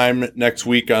normal time next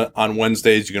week on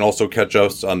Wednesdays. You can also catch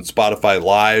us on Spotify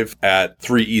Live at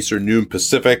 3 Eastern, noon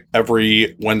Pacific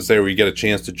every Wednesday, where you get a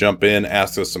chance to jump in,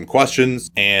 ask us some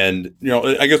questions, and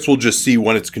I guess we'll just see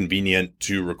when it's convenient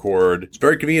to record. It's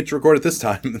very convenient to record at this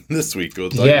time this week.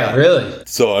 Really.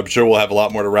 So I'm sure we'll have a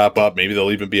lot more to wrap up. Maybe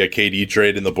there'll even be a KD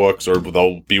trade in the books, or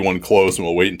there'll be one close, and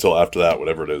we'll wait until after that,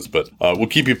 whatever it is. But we'll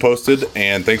keep you posted,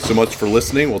 and thanks so much for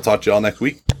listening. We'll talk to you all next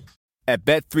week. At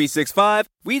Bet365,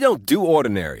 we don't do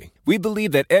ordinary. We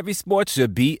believe that every sport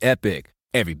should be epic.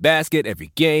 Every basket,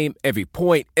 every game, every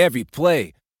point, every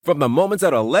play. From the moments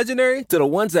that are legendary to the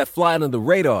ones that fly under the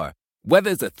radar.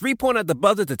 Whether it's a three-pointer at the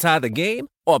buzzer to tie the game,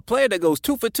 or a player that goes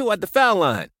 2 for 2 at the foul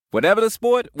line. Whatever the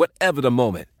sport, whatever the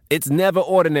moment. It's never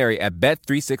ordinary at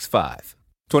Bet365.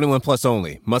 21 plus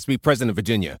only. Must be present in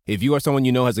Virginia. If you or someone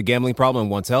you know has a gambling problem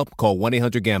and wants help, call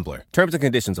 1-800-GAMBLER. Terms and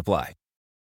conditions apply.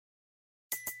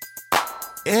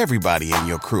 Everybody in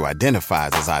your crew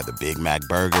identifies as either Big Mac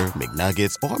Burger,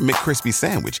 McNuggets, or McCrispy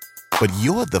Sandwich. But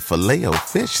you're the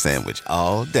Filet-O-Fish Sandwich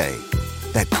all day.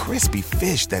 That crispy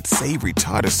fish, that savory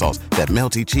tartar sauce, that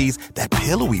melty cheese, that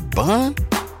pillowy bun.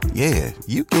 Yeah,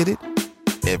 you get it.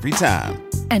 Every time.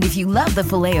 And if you love the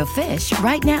Filet-O-Fish,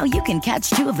 right now you can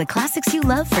catch 2 of the classics you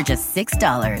love for just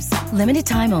 $6. Limited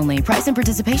time only. Price and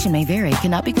participation may vary.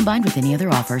 Cannot be combined with any other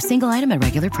offer. Single item at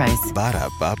regular price.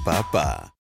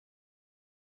 Ba-da-ba-ba-ba.